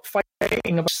stop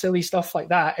fighting about silly stuff like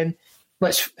that and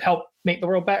let's help make the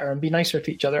world better and be nicer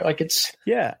to each other. Like because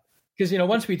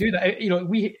once we do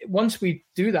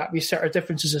that, we set our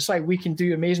differences aside. We can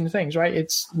do amazing things,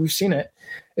 right? We've seen it.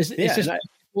 It's just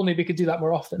only we could do that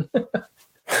more often.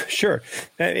 Sure.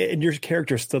 And your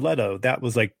character Stiletto,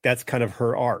 that's kind of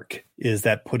her arc, is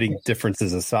that putting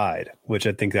differences aside, which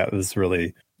I think that was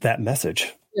really that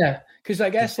message. Yeah, because I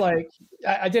guess like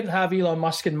I didn't have Elon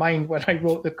Musk in mind when I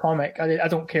wrote the comic. I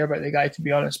don't care about the guy, to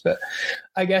be honest. But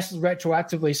I guess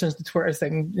retroactively, since the Twitter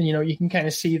thing, you can kind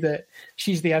of see that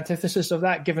she's the antithesis of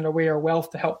that, giving away her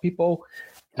wealth to help people.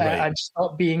 And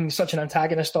stop being such an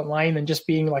antagonist online and just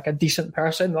being like a decent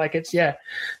person. Like it's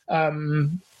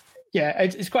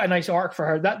it's quite a nice arc for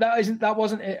her. That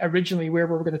wasn't originally where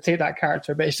we were going to take that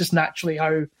character, but it's just naturally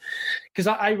how, because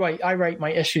I write my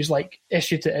issues like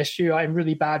issue to issue. I'm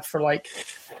really bad for like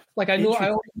I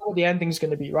know what the ending's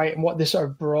going to be, right, and what this sort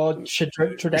of broad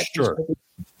trajectory is going to be.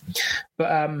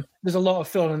 But there's a lot of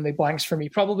filling in the blanks for me,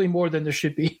 probably more than there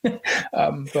should be.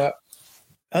 But.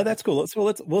 Oh, that's cool.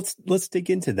 So let's dig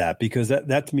into that, because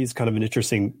that to me is kind of an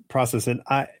interesting process. And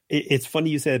it's funny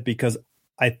you said, because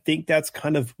I think that's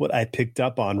kind of what I picked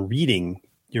up on reading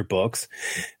your books,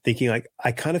 thinking like,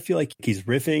 I kind of feel like he's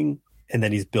riffing and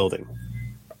then he's building.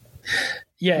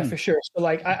 Yeah, for sure. So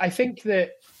like, I think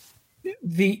that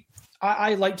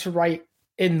I like to write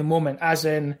in the moment, as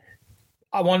in,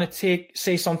 I want to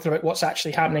say something about what's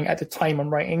actually happening at the time I'm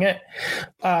writing it.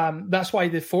 That's why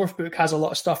the fourth book has a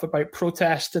lot of stuff about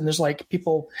protest, and there's like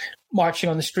people marching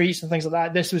on the streets and things like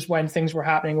that. This was when things were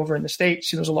happening over in the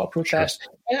States. There's a lot of protest,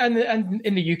 and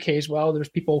in the UK as well. There's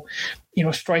people,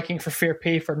 striking for fair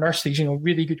pay for nurses.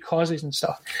 Really good causes and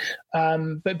stuff.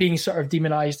 But being sort of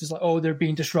demonized as like, oh, they're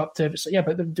being disruptive. It's like, yeah,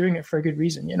 but they're doing it for a good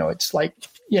reason. It's like,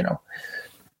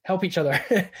 help each other.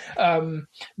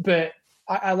 But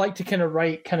I like to kind of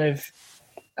write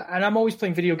and I'm always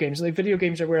playing video games. Like video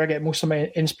games are where I get most of my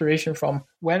inspiration from.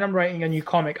 When I'm writing a new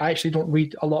comic, I actually don't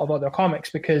read a lot of other comics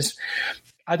because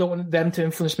I don't want them to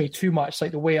influence me too much,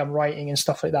 like the way I'm writing and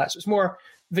stuff like that. So it's more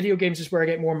video games is where I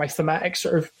get more of my thematic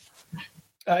sort of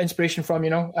inspiration from,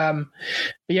 But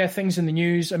yeah, things in the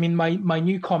news. I mean, my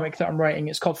new comic that I'm writing,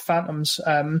 it's called Phantoms.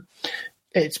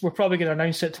 We're probably going to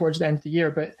announce it towards the end of the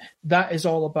year, but that is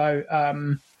all about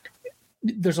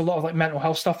there's a lot of like mental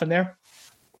health stuff in there.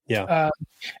 Yeah.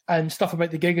 And stuff about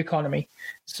the gig economy.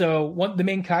 So the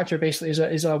main character basically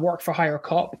is a work for hire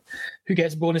cop who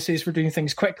gets bonuses for doing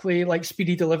things quickly, like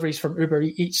speedy deliveries from Uber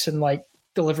Eats and like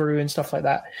Deliveroo and stuff like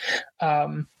that.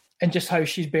 And just how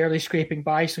she's barely scraping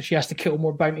by, so she has to kill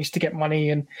more bounties to get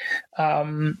money and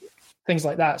things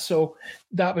like that. So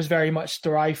that was very much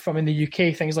derived from in the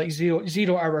UK, things like 0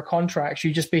 hour contracts.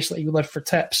 You just basically live for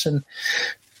tips, and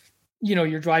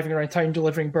you're driving around town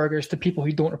delivering burgers to people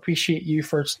who don't appreciate you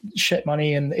for shit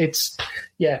money. And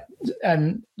a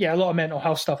lot of mental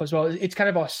health stuff as well. It's kind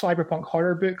of a cyberpunk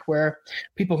horror book where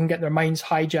people can get their minds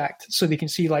hijacked so they can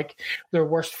see like their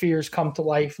worst fears come to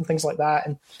life and things like that.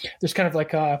 And there's kind of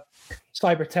like a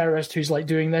cyber terrorist who's like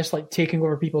doing this, like taking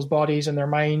over people's bodies and their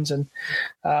minds. And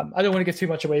I don't want to give too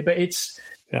much away, but it's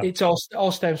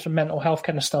all stems from mental health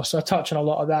kind of stuff. So I touch on a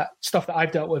lot of that stuff that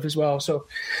I've dealt with as well. So,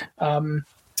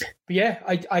 but yeah,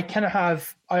 I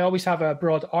always have a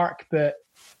broad arc, but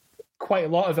quite a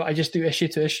lot of it I just do issue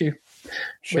to issue.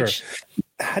 Sure.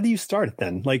 How do you start it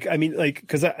then? Like, I mean, like,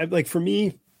 because for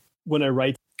me, when I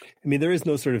write, I mean, there is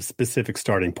no sort of specific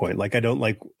starting point. Like,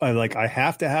 I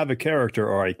have to have a character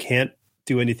or I can't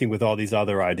do anything with all these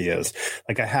other ideas.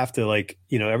 Like, I have to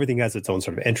everything has its own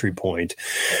sort of entry point.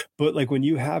 But like when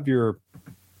you have your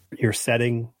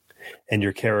setting, and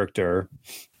your character,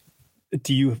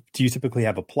 do you typically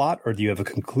have a plot, or do you have a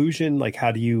conclusion? Like,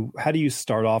 how do you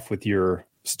start off with your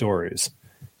stories?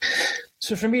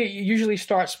 So for me, it usually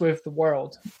starts with the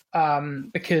world,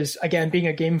 because again, being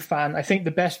a game fan, I think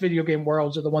the best video game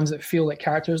worlds are the ones that feel like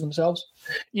characters themselves.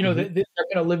 You know, they're kind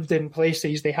of lived in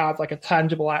places. They have like a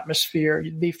tangible atmosphere.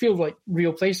 They feel like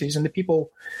real places, and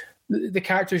the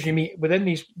characters you meet within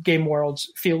these game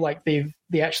worlds feel like they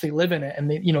actually live in it, and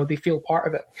they feel part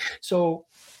of it. So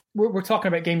we're talking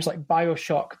about games like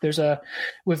BioShock. There's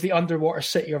with the underwater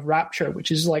city of Rapture, which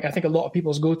is like, I think a lot of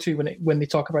people's go to when they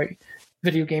talk about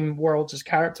video game worlds as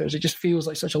characters. It just feels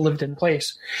like such a lived in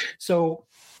place. So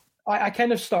I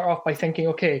kind of start off by thinking,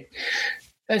 okay,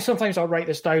 and sometimes I'll write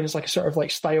this down as like a sort of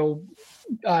like style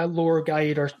lore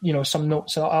guide, or some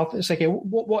notes. So it's like, okay,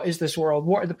 what is this world?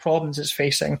 What are the problems it's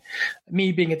facing?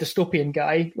 Me being a dystopian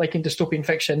guy, like in dystopian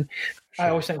fiction, sure. I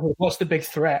always think, well, what's the big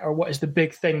threat, or what is the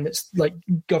big thing that's like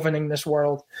governing this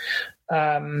world?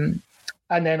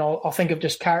 And then I'll think of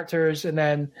just characters, and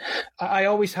then I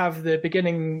always have the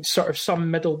beginning, sort of some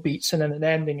middle beats, and then an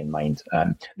ending in mind.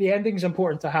 The ending is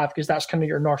important to have because that's kind of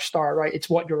your North Star, right? It's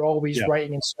what you're always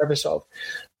writing in service of.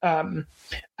 And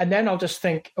then I'll just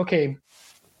think, okay,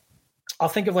 I'll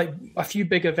think of like a few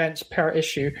big events per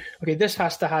issue. Okay, this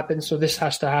has to happen, so this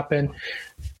has to happen.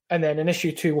 And then in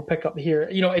issue 2, we'll pick up here.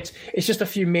 It's just a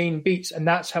few main beats, and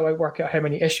that's how I work out how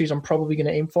many issues I'm probably going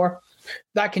to aim for.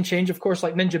 That can change, of course.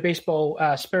 Like Ninja Baseball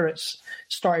Spirits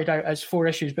started out as 4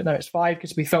 issues, but now it's 5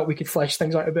 because we felt we could flesh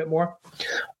things out a bit more.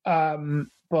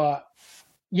 But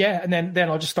yeah, and then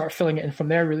I'll just start filling it in from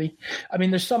there, really. I mean,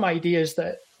 there's some ideas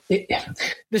that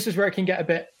this is where it can get a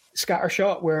bit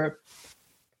scattershot, where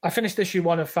I finished issue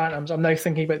 1 of Phantoms. I'm now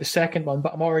thinking about the second one,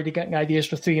 but I'm already getting ideas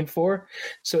for 3 and 4.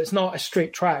 So it's not a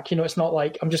straight track. It's not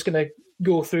like I'm just going to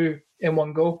go through in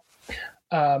one go.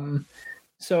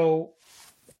 So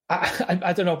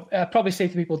I don't know. I'd probably say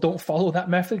to people, don't follow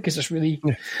that method because it's really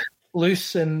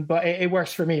loose, but it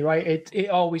works for me, right? It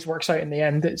always works out in the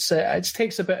end. It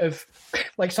takes a bit of,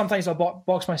 like, sometimes I'll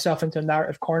box myself into a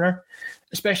narrative corner,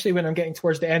 especially when I'm getting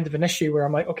towards the end of an issue where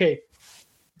I'm like, okay,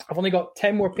 I've only got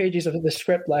 10 more pages of the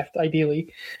script left,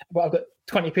 ideally, but I've got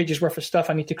 20 pages worth of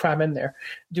stuff I need to cram in there.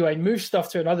 Do I move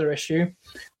stuff to another issue,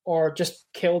 or just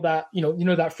kill that?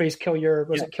 That phrase, kill your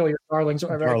darlings, or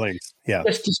whatever. Darlings, yeah.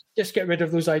 Just get rid of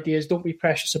those ideas. Don't be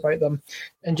precious about them,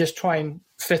 and just try and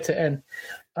fit it in.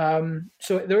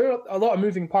 So there are a lot of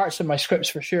moving parts in my scripts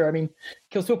for sure. I mean,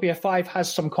 Killtopia 5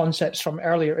 has some concepts from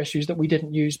earlier issues that we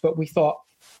didn't use, but we thought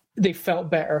they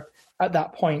felt better at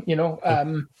that point,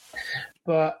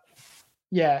 But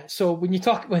yeah, so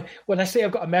when I say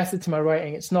I've got a method to my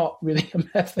writing, it's not really a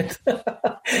method.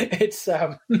 It's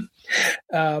a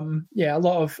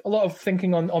lot of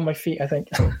thinking on my feet, I think.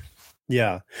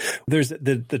 Yeah, there's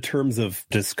the terms of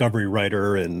discovery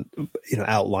writer and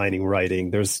outlining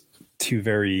writing. There's two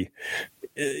very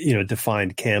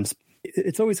defined camps.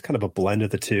 It's always kind of a blend of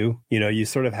the two. You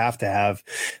sort of have to have,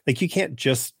 like, you can't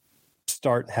just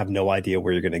start and have no idea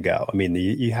where you're going to go. I mean,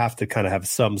 you have to kind of have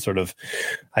some sort of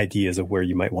ideas of where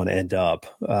you might want to end up.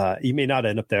 You may not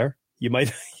end up there. You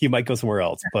might go somewhere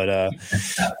else, but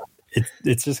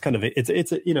it's just kind of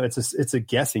it's a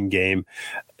guessing game.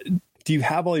 Do you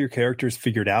have all your characters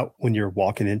figured out when you're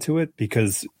walking into it?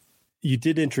 Because you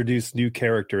did introduce new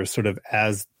characters sort of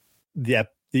as the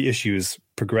issues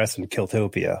progress in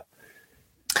Killtopia.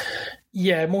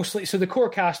 Yeah, mostly. So the core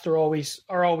cast are always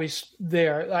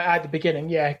there at the beginning.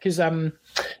 Yeah, because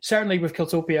certainly with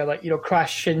Killtopia, like,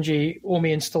 Crash, Shinji,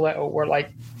 Omi, and Stiletto were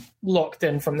like locked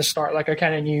in from the start. Like, I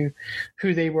kind of knew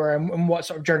who they were and what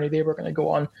sort of journey they were going to go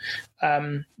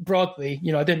on. Broadly,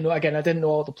 I didn't know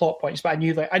all the plot points, but I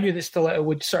knew that Stiletto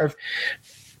would sort of,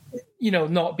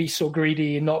 not be so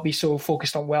greedy and not be so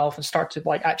focused on wealth, and start to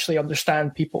like actually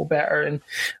understand people better and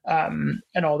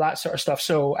all that sort of stuff.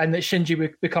 So, and that Shinji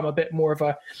would become a bit more of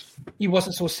he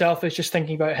wasn't so selfish, just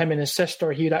thinking about him and his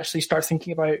sister. He would actually start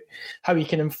thinking about how he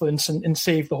can influence and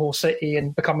save the whole city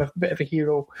and become a bit of a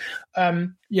hero.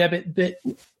 But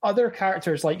other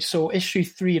characters, like, so issue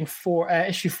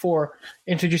 4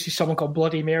 introduces someone called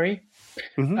Bloody Mary.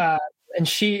 Mm-hmm. And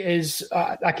she is,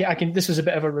 I can. This is a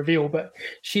bit of a reveal, but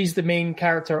she's the main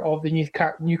character of the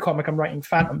new comic I'm writing,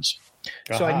 Phantoms.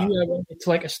 Uh-huh. So I knew I wanted to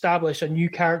like establish a new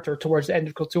character towards the end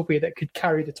of Killtopia that could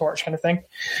carry the torch, kind of thing.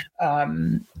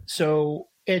 So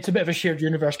it's a bit of a shared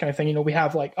universe kind of thing. We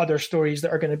have like other stories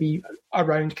that are going to be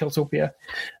around Killtopia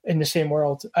in the same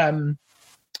world.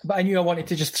 but I knew I wanted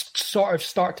to just sort of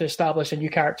start to establish a new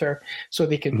character so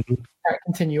they could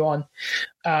continue on.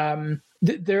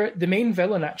 The main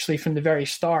villain, actually, from the very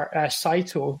start,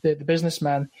 Saito, the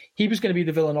businessman, he was going to be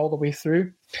the villain all the way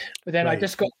through. But then I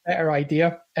just got a better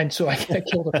idea, and so I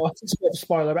killed him off. It's a bit of a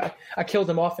spoiler, but I killed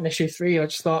him off in issue 3. I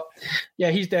just thought,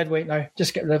 yeah, he's dead weight now.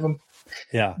 Just get rid of him.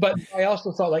 Yeah. But I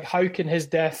also thought, like, how can his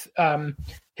death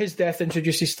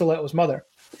introduces Stiletto's mother?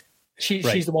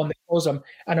 She's the one that kills him.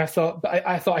 And I thought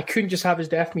I couldn't just have his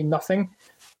death mean nothing.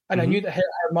 And I knew that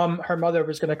her mother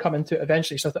was going to come into it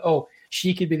eventually. So I thought, oh,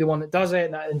 she could be the one that does it,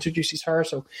 and that introduces her.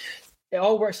 So it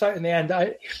all works out in the end.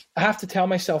 I have to tell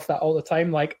myself that all the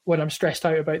time, like when I'm stressed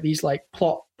out about these like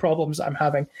plot problems that I'm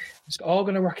having. It's all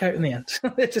going to work out in the end.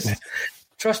 Just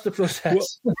trust the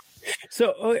process. Well,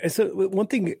 so one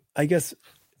thing, I guess,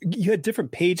 you had there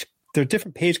are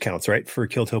different page counts, right? For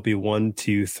Killtopia 1,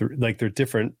 2, 3, like they're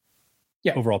different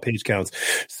overall page counts.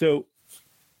 So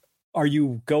are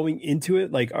you going into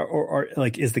it like, or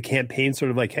like, is the campaign sort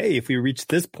of like, hey, if we reach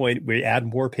this point, we add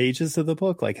more pages to the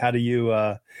book? Like, how do you?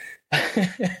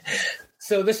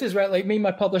 So this is right. Like me and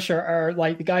my publisher are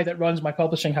like the guy that runs my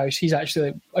publishing house. He's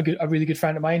actually a really good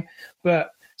friend of mine,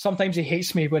 but sometimes he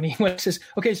hates me when he says,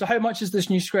 okay, so how much is this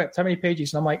new script? How many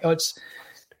pages? And I'm like, oh,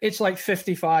 it's like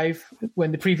 55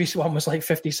 when the previous one was like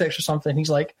 56 or something. He's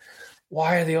like,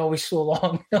 why are they always so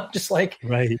long? I'm just like,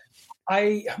 right.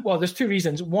 Well, there's two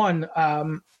reasons. One,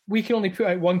 we can only put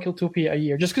out one Killtopia a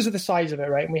year just because of the size of it,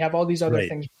 right? And we have all these other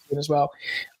things as well.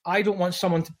 I don't want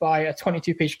someone to buy a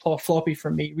 22-page floppy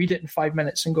from me, read it in 5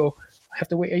 minutes, and go, I have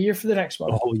to wait a year for the next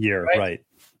one. A whole year, right?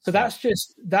 So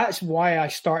that's why I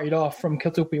started off from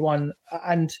Killtopia 1.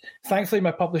 And thankfully,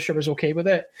 my publisher was okay with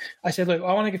it. I said, look,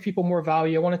 I want to give people more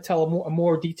value. I want to tell a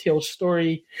more detailed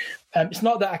story. It's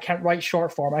not that I can't write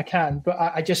short form. I can, but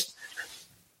I just...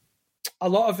 A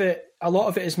lot of it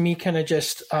is me kind of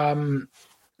just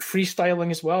freestyling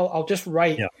as well. I'll just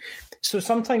write. Yeah. So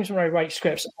sometimes when I write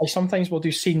scripts, I sometimes will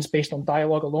do scenes based on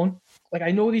dialogue alone. Like I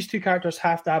know these two characters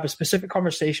have to have a specific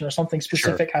conversation or something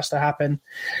specific has to happen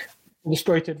for the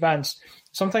story to advance.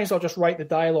 Sometimes I'll just write the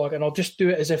dialogue and I'll just do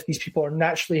it as if these people are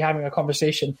naturally having a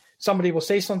conversation. Somebody will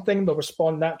say something, they'll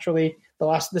respond naturally.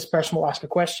 This person will ask a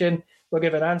question, they'll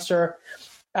give an answer.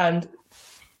 And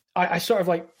I sort of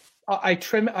like, I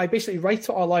basically write it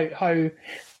all out how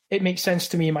it makes sense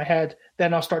to me in my head.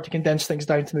 Then I'll start to condense things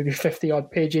down to maybe 50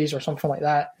 odd pages or something like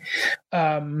that.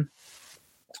 Again,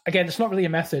 it's not really a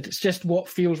method. It's just what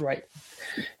feels right.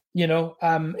 You know,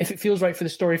 if it feels right for the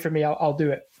story for me, I'll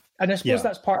do it. And I suppose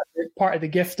that's part of the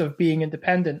gift of being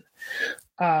independent.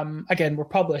 Again, we're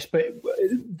published, but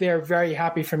they're very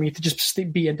happy for me to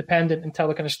just be independent and tell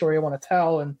the kind of story I want to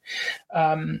tell. And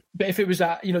but if it was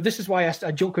this is why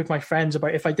I joke with my friends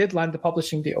about if I did land a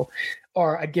publishing deal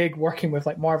or a gig working with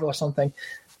like Marvel or something,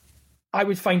 I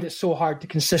would find it so hard to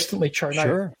consistently churn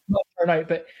out, not churn out,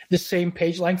 but the same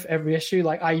page length every issue.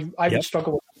 Like I would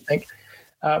struggle with it,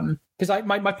 I think, because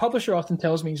my publisher often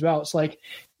tells me as well. It's like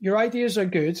your ideas are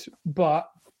good, but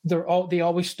they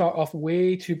always start off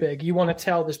way too big. You want to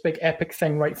tell this big epic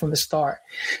thing right from the start,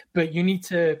 but you need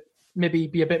to maybe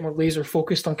be a bit more laser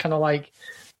focused on kind of like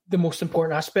the most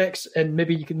important aspects, and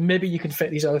maybe you can fit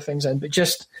these other things in. But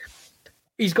just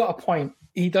he's got a point.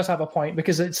 He does have a point,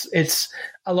 because it's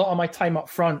a lot of my time up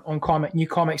front on new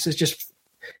comics is just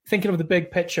thinking of the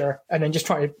big picture and then just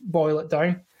trying to boil it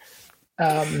down.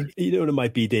 You know what it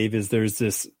might be, Dave, is there's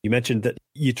this, you mentioned that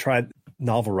you tried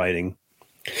novel writing,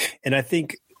 and I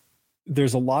think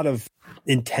there's a lot of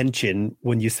intention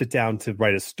when you sit down to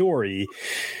write a story.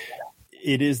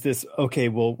 It is this, okay,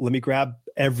 well, let me grab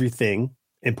everything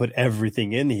and put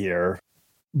everything in here.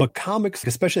 But comics,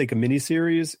 especially like a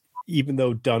miniseries, even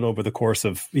though done over the course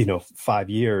of 5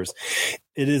 years,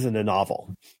 it isn't a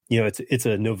novel. It's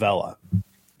a novella,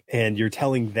 and you're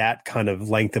telling that kind of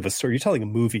length of a story. You're telling a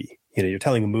movie. You're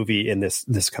telling a movie in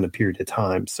this kind of period of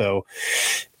time. So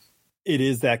it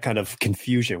is that kind of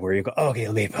confusion where you go, oh, okay,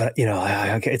 let me put,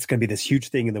 okay, it's going to be this huge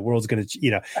thing, and the world's going to,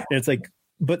 and it's like,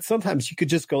 but sometimes you could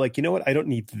just go like, you know what, I don't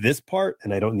need this part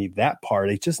and I don't need that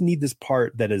part. I just need this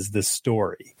part that is the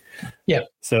story. Yeah.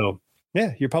 So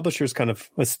yeah, your publisher is kind of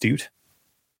astute.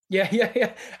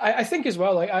 Yeah. I think as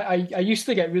well, like I used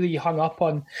to get really hung up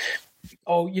on,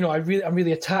 I'm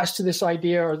really attached to this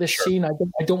idea or this scene. I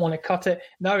don't want to cut it.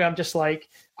 Now I'm just like,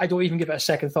 I don't even give it a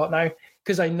second thought now,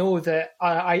 because I know that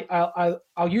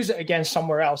I'll use it again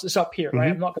somewhere else. It's up here,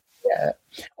 right? I'm not going to get it.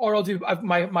 Or I'll do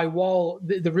my wall,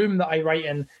 the room that I write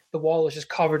in, the wall is just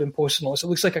covered in post-it notes. It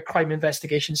looks like a crime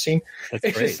investigation scene.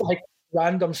 It's great. Just like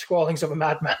random scrawlings of a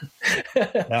madman.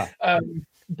 Yeah.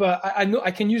 But I know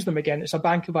I can use them again. It's a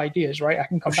bank of ideas, right? I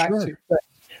can come back to. But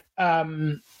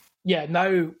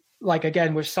now, like,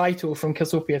 again, with Saito from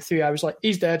Killtopia 3, I was like,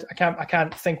 he's dead. I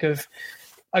can't think of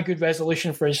a good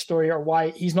resolution for his story or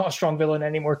why he's not a strong villain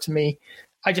anymore to me.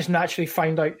 I just naturally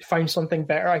find something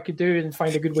better I could do and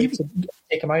find a good way to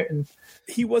take him out. And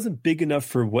he wasn't big enough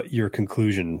for your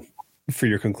conclusion.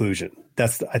 I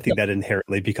think that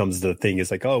inherently becomes the thing, is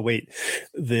like, oh wait,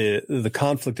 the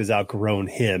conflict has outgrown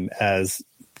him as,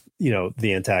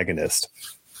 the antagonist.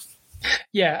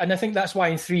 Yeah, and I think that's why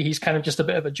in 3 he's kind of just a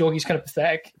bit of a joke. He's kind of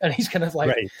pathetic, and he's kind of like,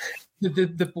 right.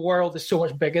 The world is so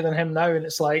much bigger than him now, and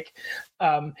it's like,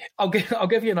 I'll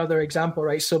give you another example,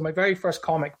 right? So my very first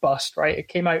comic, Bust, right? It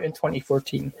came out in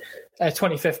 2015,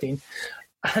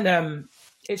 and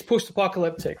it's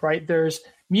post-apocalyptic, right? There's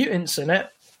mutants in it.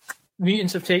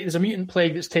 There's a mutant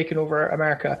plague that's taken over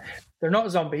America. They're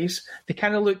not zombies. They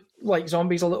kind of look like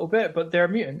zombies a little bit, but they're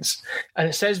mutants. And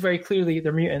it says very clearly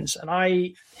they're mutants.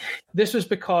 And this was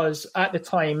because at the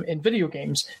time in video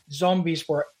games, zombies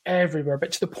were everywhere,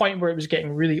 but to the point where it was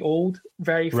getting really old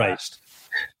very fast.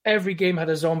 Right. Every game had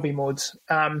a zombie mode.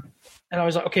 And I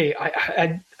was like, okay,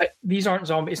 these aren't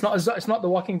zombies. It's not The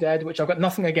Walking Dead, which I've got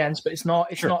nothing against, but it's not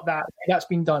that. That's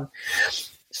been done.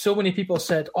 So many people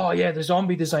said, oh yeah, the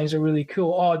zombie designs are really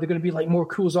cool. Oh, they're going to be like more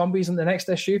cool zombies in the next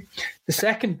issue. The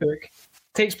second book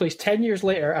takes place 10 years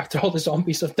later after all the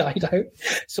zombies have died out.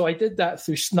 So I did that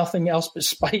through nothing else but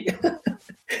spite.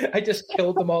 I just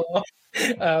killed them all off.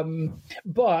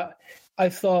 But I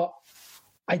thought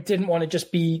I didn't want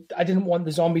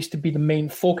the zombies to be the main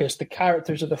focus. The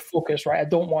characters are the focus, right?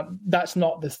 That's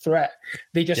not the threat.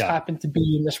 They just happen to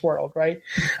be in this world, right?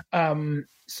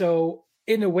 So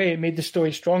in a way, it made the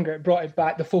story stronger. It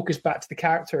brought the focus back to the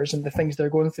characters and the things they're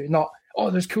going through. Not,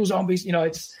 oh, there's cool zombies.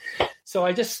 So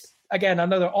I just, again,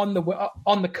 another on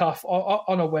the cuff,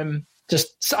 on a whim,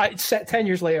 just set 10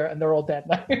 years later and they're all dead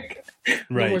now.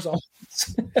 No more zombies.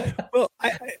 Well,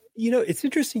 it's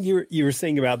interesting you were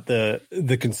saying about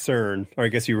the concern, or I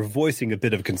guess you were voicing a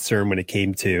bit of concern when it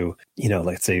came to,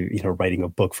 let's say, writing a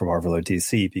book for Marvel or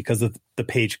DC because of the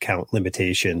page count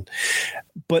limitation.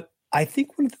 But I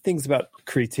think one of the things about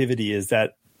creativity is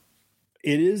that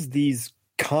it is these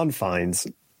confines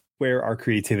where our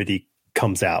creativity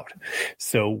comes out.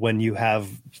 So when you have,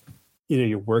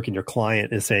 your work and your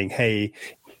client is saying, hey,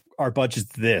 our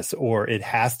budget's this, or it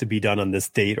has to be done on this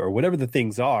date, or whatever the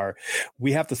things are,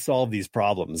 we have to solve these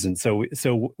problems. And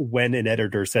so when an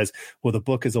editor says, well, the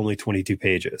book is only 22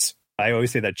 pages, I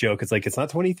always say that joke. It's like, it's not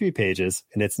 23 pages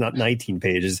and it's not 19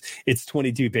 pages. It's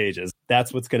 22 pages.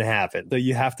 That's what's going to happen. So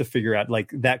you have to figure out, like,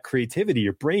 that creativity.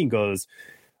 Your brain goes,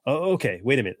 oh, okay,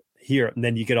 wait a minute here. And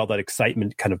then you get all that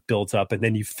excitement kind of built up, and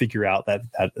then you figure out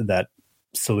that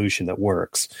solution that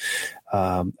works.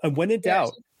 And when in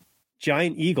doubt,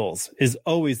 giant eagles is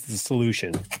always the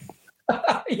solution.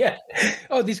 Yeah.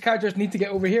 Oh, these characters need to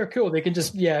get over here. Cool. They can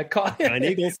just, giant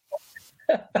eagles.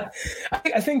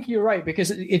 I think you're right,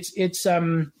 because it's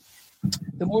the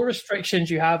more restrictions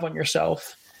you have on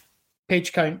yourself,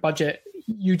 page count, budget,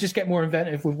 you just get more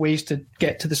inventive with ways to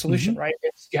get to the solution, right?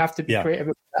 You have to be creative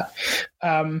with that.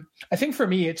 I think for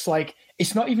me, it's like,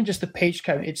 it's not even just the page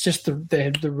count, it's just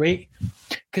the rate.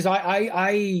 Because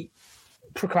I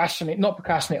not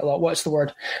procrastinate a lot. What's the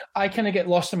word? I kind of get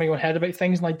lost in my own head about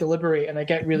things, and I deliberate, and I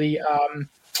get really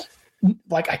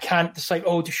like, I can't decide,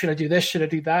 oh, should I do this? Should I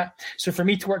do that? So for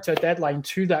me to work to a deadline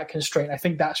to that constraint, I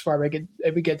think that's where it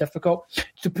would get difficult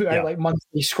to put out like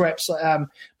monthly scripts.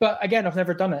 But again, I've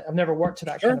never done it. I've never worked to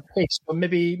that kind of pace. But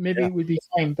maybe it would be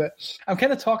fine. But I'm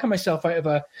kind of talking myself out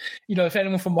of if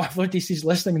anyone from Marvel or DC is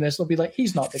listening to this, they'll be like,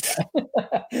 he's not the guy.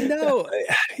 No,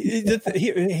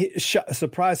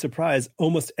 surprise, surprise.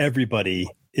 Almost everybody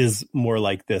is more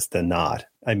like this than not.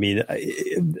 I mean,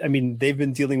 they've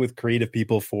been dealing with creative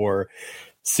people for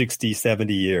 60,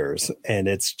 70 years, and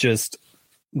it's just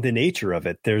the nature of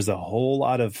it. There's a whole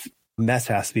lot of mess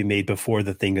has to be made before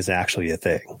the thing is actually a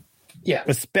thing. Yeah.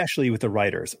 Especially with the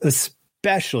writers,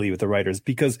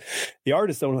 because the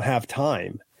artists don't have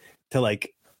time to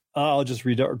like, I'll just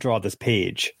redraw this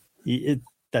page.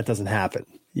 That doesn't happen.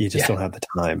 You just don't have the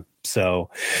time. So,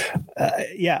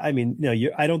 I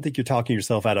don't think you're talking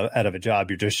yourself out of a job.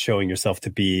 You're just showing yourself to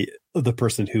be the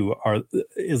person who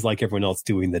is like everyone else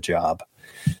doing the job.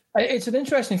 It's an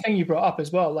interesting thing you brought up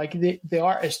as well. Like the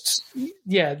artists,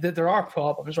 there are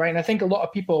problems, right? And I think a lot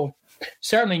of people,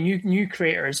 certainly new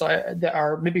creators that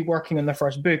are maybe working on their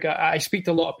first book. I speak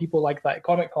to a lot of people like that at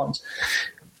Comic Cons.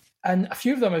 And a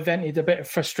few of them have vented a bit of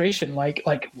frustration, like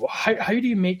how do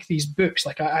you make these books?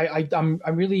 Like I'm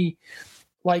really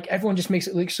like everyone just makes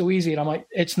it look so easy, and I'm like,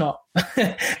 it's not.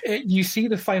 You see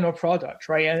the final product,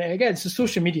 right? And again, it's a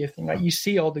social media thing. Like you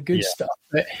see all the good stuff.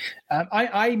 But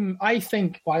I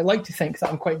think, well, I like to think that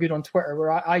I'm quite good on Twitter,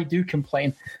 where I do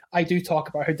complain. I do talk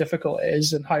about how difficult it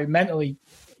is and how mentally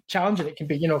challenging it can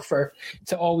be,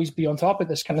 to always be on top of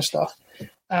this kind of stuff.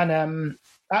 And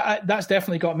that's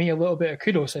definitely got me a little bit of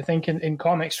kudos, I think, in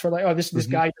comics for like, this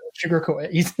guy doesn't sugarcoat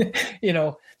it. He's,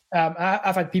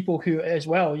 I've had people who as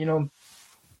well,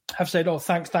 have said, oh,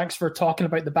 thanks for talking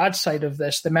about the bad side of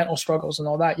this, the mental struggles and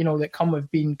all that, that come with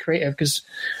being creative, because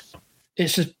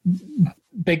it's just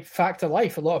big fact of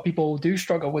life. A lot of people do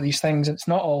struggle with these things. It's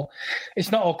not all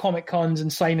Comic Cons and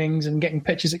signings and getting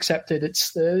pitches accepted.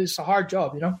 It's a hard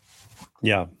job,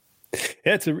 Yeah,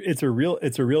 it's a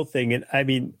real thing. And I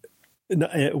mean,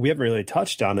 we haven't really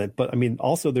touched on it, but I mean,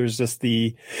 also there's just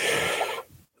the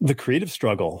creative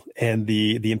struggle and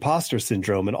the imposter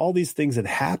syndrome and all these things that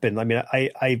happen. I mean,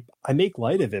 I make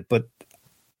light of it, but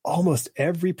almost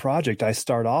every project I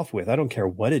start off with, I don't care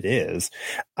what it is,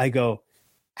 I go,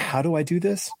 how do I do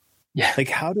this? Yeah. Like,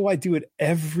 how do I do it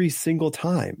every single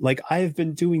time? Like, I have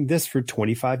been doing this for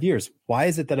 25 years. Why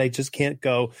is it that I just can't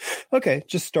go, okay,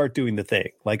 just start doing the thing?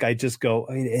 Like, I just go,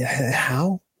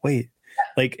 how? Wait.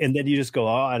 Like, and then you just go,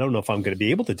 oh, I don't know if I'm going to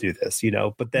be able to do this,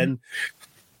 but then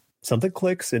something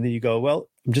clicks and then you go, well,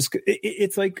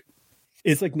 it's like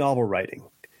novel writing.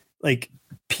 Like,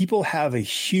 people have a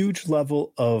huge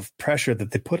level of pressure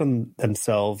that they put on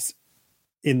themselves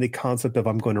in the concept of,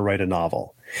 I'm going to write a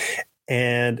novel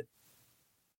and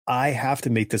I have to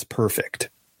make this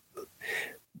perfect.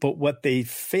 But what they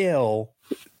fail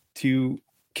to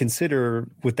consider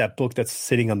with that book that's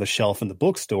sitting on the shelf in the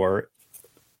bookstore,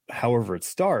 however it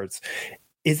starts,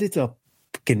 is it's a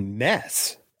fucking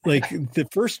mess. Like, the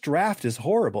first draft is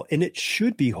horrible, and it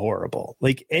should be horrible.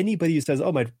 Like, anybody who says,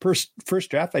 oh, my first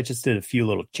draft, I just did a few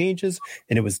little changes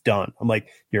and it was done. I'm like,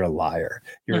 you're a liar.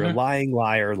 You're a lying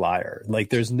liar. Like,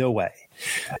 there's no way.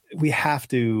 We have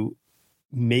to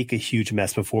make a huge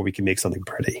mess before we can make something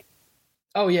pretty.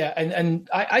 Oh yeah, and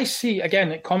I see,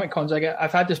 again, at Comic Cons,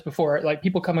 I've had this before, like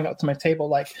people coming up to my table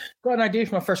like, got an idea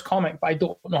for my first comic, but I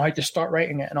don't know how to start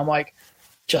writing it. And I'm like,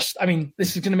 this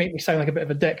is going to make me sound like a bit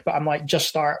of a dick, but I'm like, just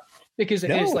start. Because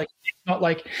it is like, it's not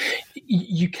like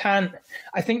you can't,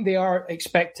 I think they are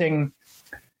expecting,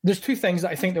 there's two things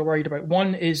that I think they're worried about.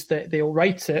 One is that they'll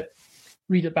write it,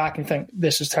 read it back and think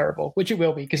this is terrible, which it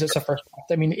will be because it's a first draft.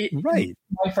 I mean, right.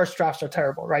 My first drafts are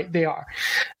terrible, right? They are.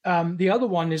 The other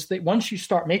one is that once you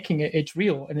start making it, it's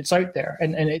real and it's out there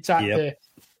and it's at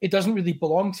it doesn't really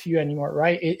belong to you anymore,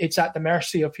 right? It's at the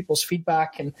mercy of people's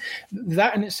feedback, and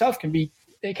that in itself can be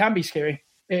scary.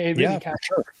 It really can.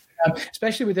 Sure.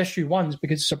 Especially with issue ones,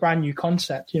 because it's a brand new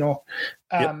concept,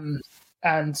 and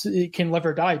it can live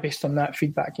or die based on that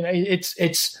feedback.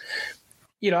 It's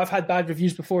I've had bad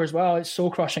reviews before as well. It's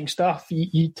soul crushing stuff.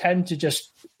 You tend to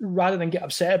just, rather than get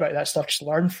upset about that stuff, just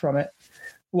learn from it.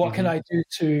 What can I do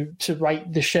to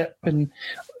right the ship and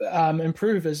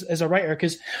improve as a writer?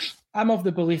 Because I'm of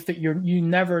the belief that you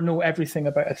never know everything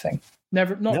about a thing.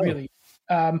 Really.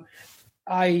 I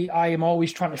am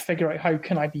always trying to figure out how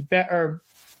can I be better.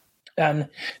 And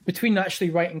between actually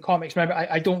writing comics, remember,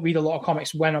 I don't read a lot of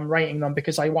comics when I'm writing them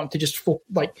because I want to just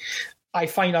I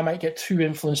find I might get too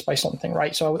influenced by something,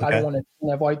 right? So I don't want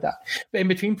to avoid that. But in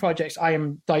between projects, I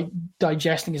am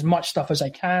digesting as much stuff as I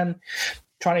can,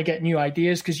 trying to get new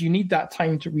ideas, because you need that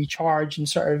time to recharge and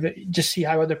sort of just see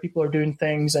how other people are doing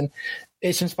things. And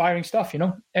it's inspiring stuff,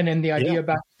 and then the idea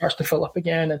back starts to fill up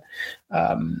again.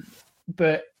 And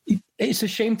but it's a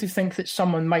shame to think that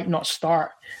someone might not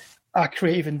start a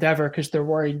creative endeavor because they're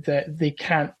worried that they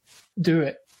can't do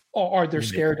it or they're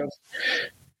scared of.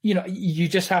 You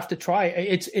just have to try.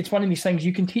 It's one of these things.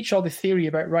 You can teach all the theory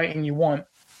about writing you want,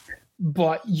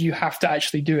 but you have to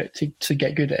actually do it to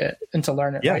get good at it and to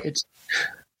learn it. Yeah. Right?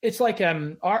 It's like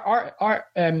art.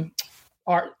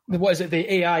 What is it?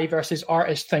 The AI versus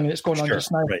artist thing that's going on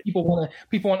just now. Right. People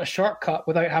want a shortcut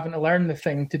without having to learn the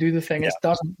thing to do the thing. It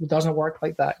doesn't work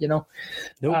like that. Nope.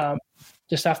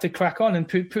 Just have to crack on and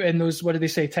put in those, what do they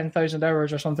say, 10,000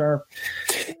 hours or something? Or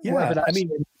I mean,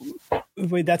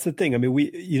 wait, that's the thing. I mean,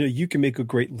 you can make a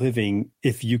great living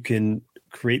if you can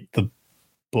create the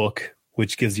book,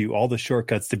 which gives you all the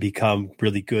shortcuts to become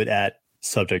really good at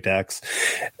subject X.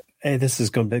 And this has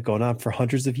been going on for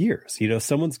hundreds of years.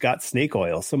 Someone's got snake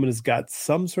oil. Someone has got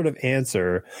some sort of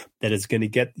answer that is going to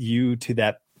get you to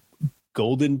that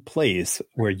golden place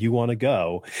where you want to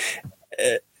go.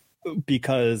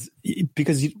 Because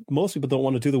most people don't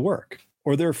want to do the work,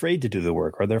 or they're afraid to do the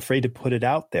work, or they're afraid to put it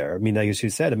out there. I mean, like as you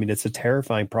said, it's a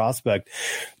terrifying prospect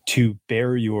to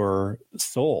bare your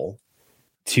soul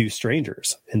to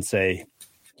strangers and say,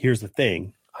 here's the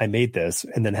thing, I made this,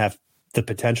 and then have the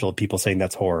potential of people saying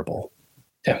that's horrible.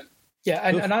 Yeah,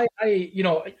 and I you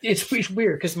know, it's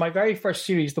weird because my very first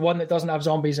series, the one that doesn't have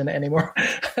zombies in it anymore,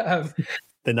 the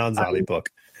non-zombie book.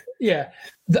 Yeah,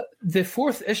 the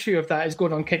fourth issue of that is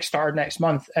going on Kickstarter next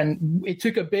month, and it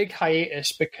took a big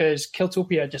hiatus because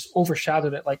Killtopia just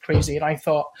overshadowed it like crazy. And I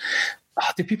thought,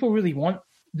 do people really want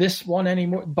this one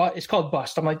anymore? But it's called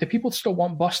Bust. I'm like, do people still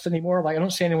want Bust anymore? Like, I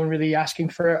don't see anyone really asking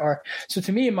for it. Or so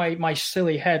to me, my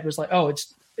silly head was like, oh,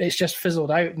 it's just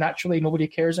fizzled out naturally. Nobody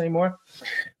cares anymore.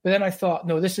 But then I thought,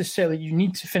 no, this is silly. You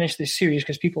need to finish this series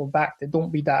because people backed it.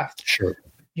 Don't be daft. Sure.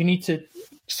 You need to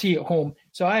see it home.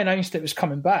 So I announced it was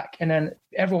coming back, and then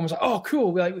everyone was like, "Oh,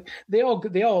 cool!" Like they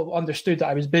all understood that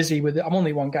I was busy with it. I'm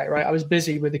only one guy, right? I was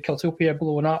busy with the Killtopia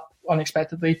blowing up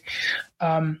unexpectedly.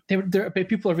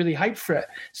 People are really hyped for it.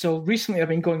 So recently, I've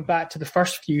been going back to the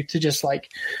first few to just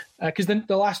like because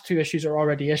the last two issues are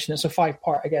already issued. It's a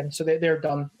 5-part again, so they're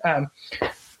done.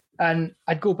 And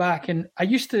I'd go back, and I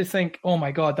used to think, "Oh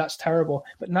my god, that's terrible,"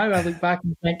 but now I look back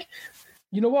and think,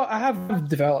 you know what? I have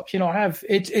developed. You know,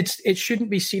 it shouldn't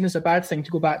be seen as a bad thing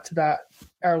to go back to that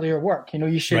earlier work. You know,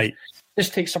 you should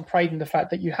just take some pride in the fact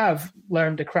that you have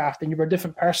learned the craft and you were a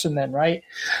different person then, right?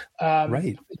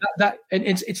 Right. And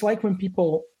it's like when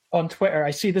people on Twitter,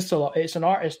 I see this a lot. It's an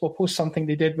artist will post something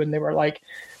they did when they were like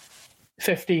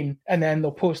 15, and then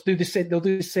they'll do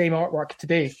the same artwork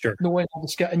today. Sure. No one will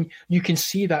discuss, and you can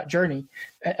see that journey,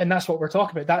 and that's what we're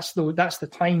talking about. That's the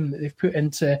time that they've put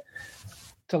into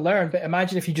to learn. But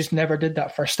imagine if you just never did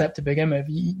that first step to begin with.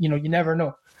 You know, you never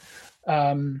know.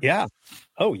 Yeah.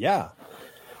 Oh, yeah.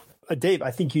 Dave,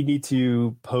 I think you need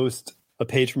to post a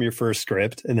page from your first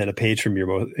script and then a page from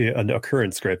a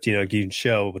current script. You know, you can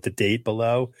show with the date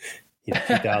below. You know,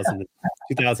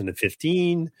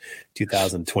 2015,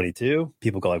 2022.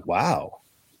 People go like, "Wow,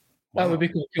 that would be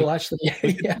cool." Actually,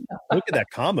 yeah. Look at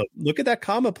that comma. Look at that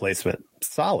comma placement.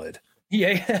 Solid.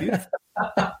 Yeah.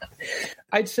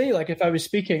 I'd say, like, if I was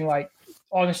speaking, like,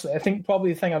 honestly, I think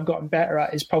probably the thing I've gotten better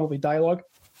at is probably dialogue.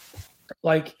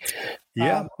 Like,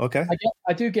 okay.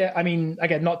 I do get, I mean,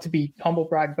 again, not to be humble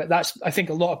brag, but I think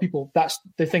a lot of people, that's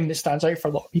the thing that stands out for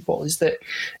a lot of people is that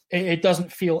it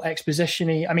doesn't feel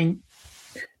exposition-y. I mean,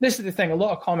 this is the thing, a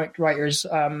lot of comic writers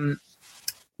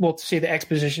will say that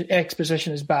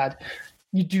exposition is bad.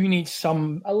 You do need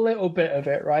a little bit of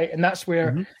it, right? And that's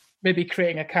where maybe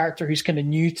creating a character who's kind of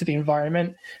new to the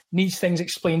environment needs things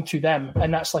explained to them,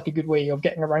 and that's like a good way of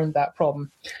getting around that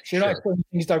problem. So you're not explaining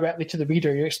things directly to the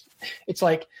reader. It's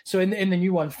like, so in the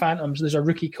new one, Phantoms, there's a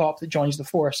rookie cop that joins the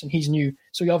force, and he's new,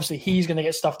 so he's going to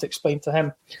get stuff to explain to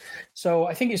him. So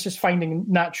I think it's just finding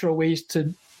natural ways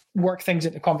to work things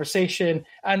into conversation,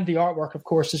 and the artwork, of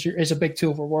course, is a big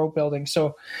tool for world building.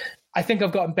 So I think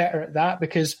I've gotten better at that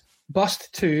because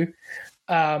Bust 2,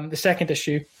 the second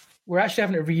issue, we're actually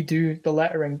having to redo the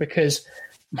lettering because,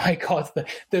 my God,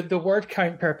 the word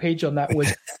count per page on that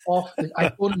was off. I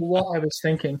don't know what I was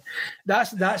thinking.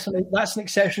 That's an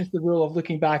exception to the rule of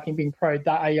looking back and being proud.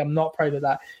 That I am not proud of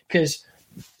that because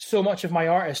so much of my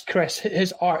artist, Chris,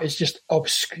 his art is just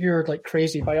obscured like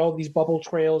crazy by all these bubble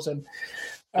trails and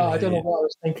I don't know what I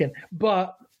was thinking.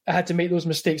 But I had to make those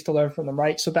mistakes to learn from them,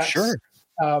 right? So that's sure.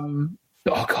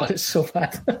 Oh God, it's so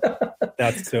bad.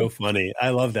 That's so funny. I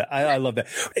love that. I love that.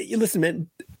 Hey, listen, man,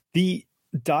 the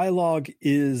dialogue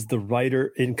is the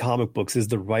writer in comic books is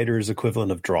the writer's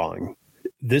equivalent of drawing.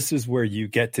 This is where you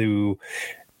get to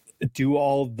do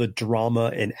all the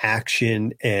drama and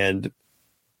action and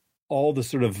all the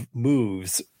sort of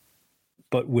moves,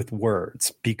 but with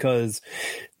words, because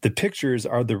the pictures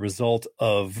are the result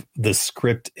of the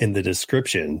script in the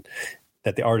description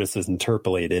that the artist has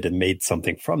interpolated and made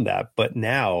something from that. But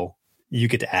now you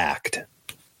get to act.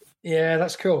 Yeah,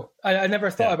 that's cool. I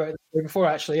never thought about it before,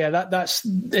 actually. Yeah,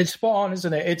 it's spot on,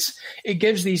 isn't it? It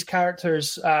gives these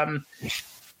characters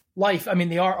life. I mean,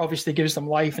 the art obviously gives them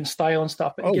life and style and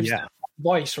stuff, but it gives them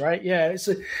voice, right? Yeah, it's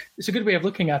a good way of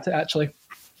looking at it, actually.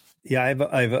 Yeah,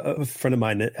 I have a friend of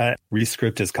mine that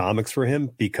rescript his comics for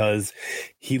him because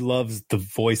he loves the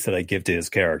voice that I give to his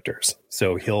characters.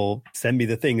 So he'll send me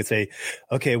the thing and say,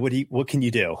 "Okay, what can you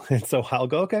do?" And so I'll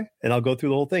go, "Okay," and I'll go through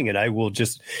the whole thing, and I will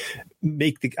just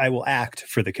I will act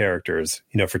for the characters,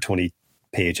 for 20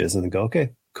 pages, and then go,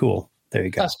 "Okay, cool, there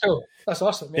you go." That's cool. That's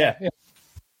awesome. Yeah.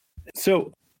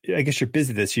 So I guess you're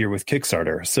busy this year with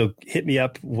Kickstarter. So hit me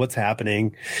up. What's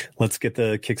happening? Let's get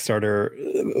the Kickstarter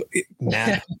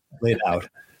map laid out.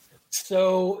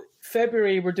 So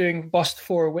February, we're doing Bust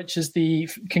 4, which is the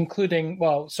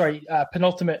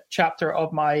penultimate chapter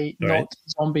of my not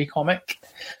zombie comic.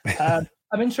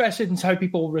 I'm interested in how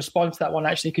people respond to that one,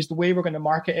 actually, because the way we're going to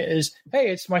market it is, hey,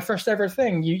 it's my first ever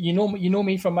thing. You know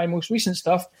me from my most recent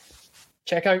stuff.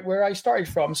 Check out where I started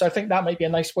from. So I think that might be a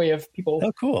nice way of people.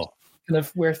 Oh, cool. Kind of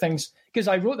where things, because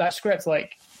I wrote that script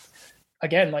like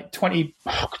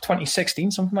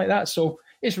 2016, something like that. So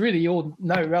it's really old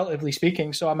now, relatively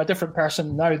speaking. So I'm a different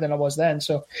person now than I was then.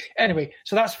 So anyway,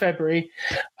 so that's February.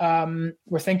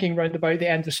 We're thinking round about the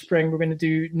end of spring, we're going to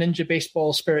do Ninja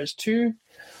Baseball Spirits 2.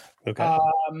 Okay.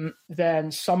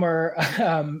 Then summer,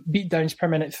 Beatdowns Per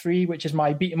Minute 3, which is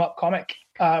my beat 'em up comic.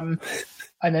 And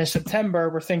then September,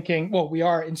 we're thinking, well, we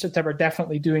are in September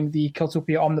definitely doing the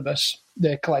Kiltopia Omnibus,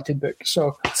 the collected book.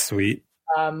 So sweet.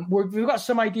 We've got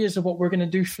some ideas of what we're going to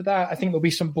do for that. I think there'll be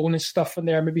some bonus stuff in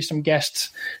there, maybe some guest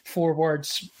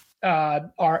forewords,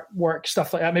 artwork,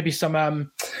 stuff like that, maybe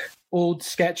some old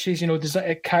sketches,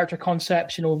 design, character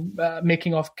concepts,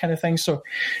 making of kind of things. So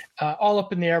all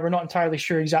up in the air. We're not entirely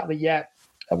sure exactly yet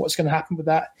what's going to happen with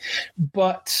that.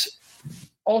 But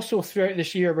also throughout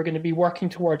this year, we're going to be working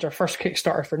towards our first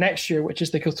Kickstarter for next year, which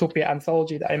is the Kiltopia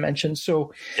anthology that I mentioned.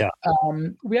 So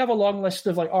we have a long list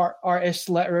of like artists,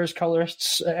 letterers,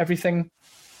 colorists, everything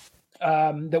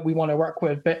that we want to work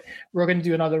with. But we're going to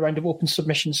do another round of open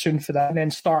submissions soon for that, and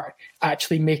then start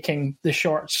actually making the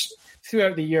shorts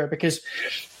throughout the year, because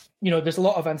there's a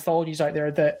lot of anthologies out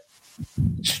there that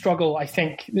struggle, I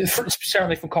think,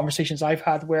 certainly from conversations I've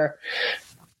had, where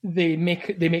they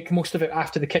make most of it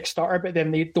after the Kickstarter, but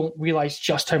then they don't realize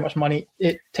just how much money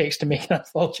it takes to make an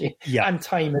anthology and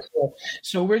time as well.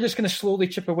 So we're just going to slowly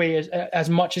chip away as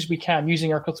much as we can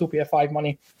using our Kiltopia 5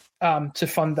 money to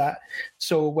fund that.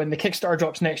 So when the Kickstarter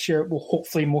drops next year, it will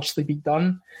hopefully mostly be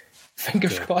done.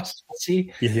 Fingers crossed. We'll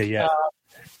see. Yeah.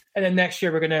 And then next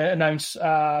year, we're going to announce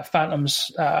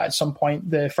Phantoms at some point,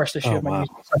 the first issue of my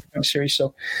new series.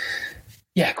 So,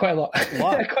 yeah, quite a lot.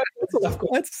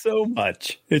 That's so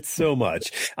much. It's so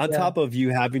much. On top of you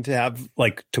having to have,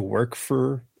 to work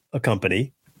for a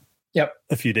company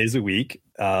a few days a week,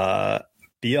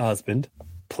 be a husband,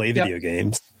 play video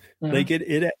games.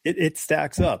 Mm-hmm. It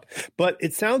stacks up. But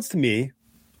it sounds to me,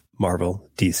 Marvel,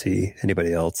 DC,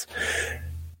 anybody else,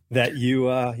 that you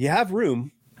have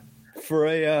room for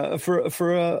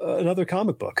another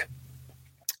comic book.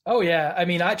 Oh yeah, I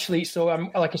mean, actually, so I'm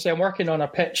working on a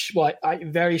pitch. Well, I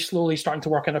very slowly starting to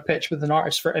work on a pitch with an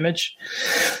artist for Image,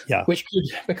 which could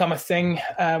become a thing.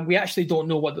 We actually don't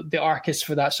know what the arc is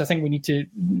for that, so I think we need to,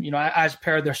 as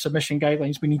per their submission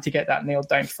guidelines, we need to get that nailed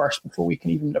down first before we can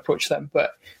even approach them.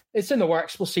 But it's in the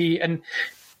works. We'll see. And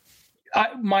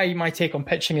my take on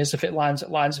pitching is, if it lands, it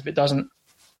lands. If it doesn't,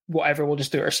 whatever, we'll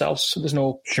just do it ourselves. So there's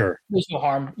no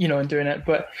harm, in doing it.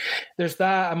 But there's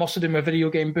that. I'm also doing my video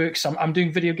game books. I'm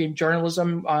doing video game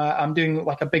journalism. I'm doing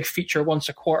like a big feature once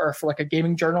a quarter for like a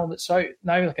gaming journal that's out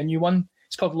now, like a new one.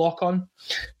 It's called Lock On.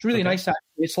 It's really nice, actually.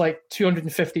 It's like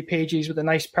 250 pages with a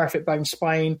nice, perfect bound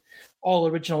spine, all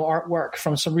original artwork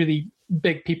from some really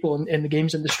big people in the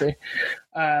games industry.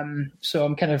 So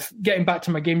I'm kind of getting back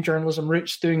to my game journalism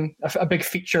roots, doing a big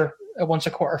feature once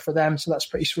a quarter for them. So that's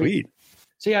pretty sweet.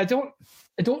 So yeah, I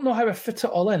don't know how I fit it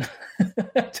all in.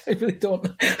 I really don't.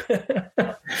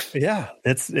 Yeah,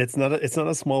 it's not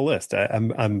a small list.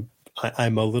 I'm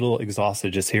a little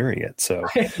exhausted just hearing it. So,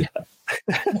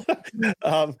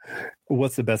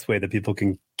 what's the best way that people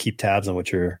can keep tabs on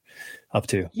what you're up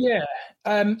to? Yeah,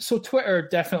 so Twitter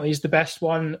definitely is the best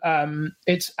one.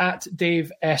 It's at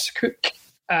Dave S. Cook.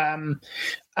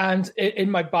 And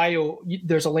in my bio,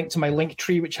 there's a link to my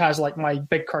Linktree, which has like my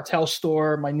Big Cartel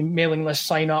store, my mailing list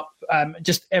sign up,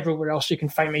 just everywhere else you can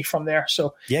find me from there.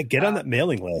 So yeah, get on that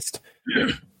mailing list.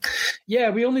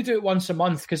 Yeah, we only do it once a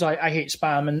month because I hate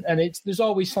spam, and there's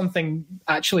always something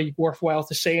actually worthwhile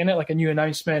to say in it, like a new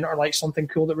announcement or like something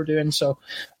cool that we're doing. So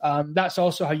that's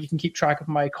also how you can keep track of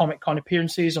my Comic Con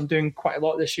appearances. I'm doing quite a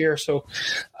lot this year, so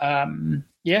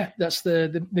yeah, that's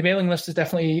the mailing list is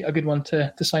definitely a good one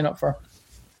to sign up for.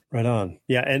 Right on.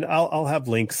 Yeah, and I'll have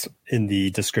links in the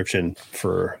description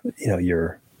for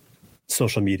your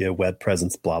social media, web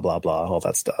presence, blah blah blah, all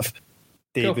that stuff.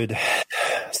 David,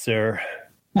 sir,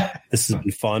 this has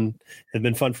been fun. It's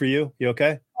been fun for you. You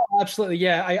okay? Oh, absolutely.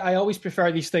 Yeah, I always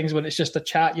prefer these things when it's just a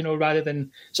chat, rather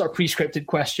than sort of pre-scripted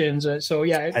questions. So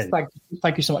yeah,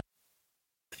 thank you so much.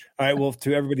 All right. Well,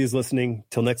 to everybody who's listening,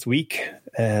 till next week,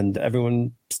 and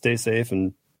everyone stay safe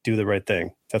and do the right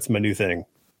thing. That's my new thing.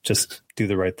 Just do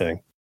the right thing.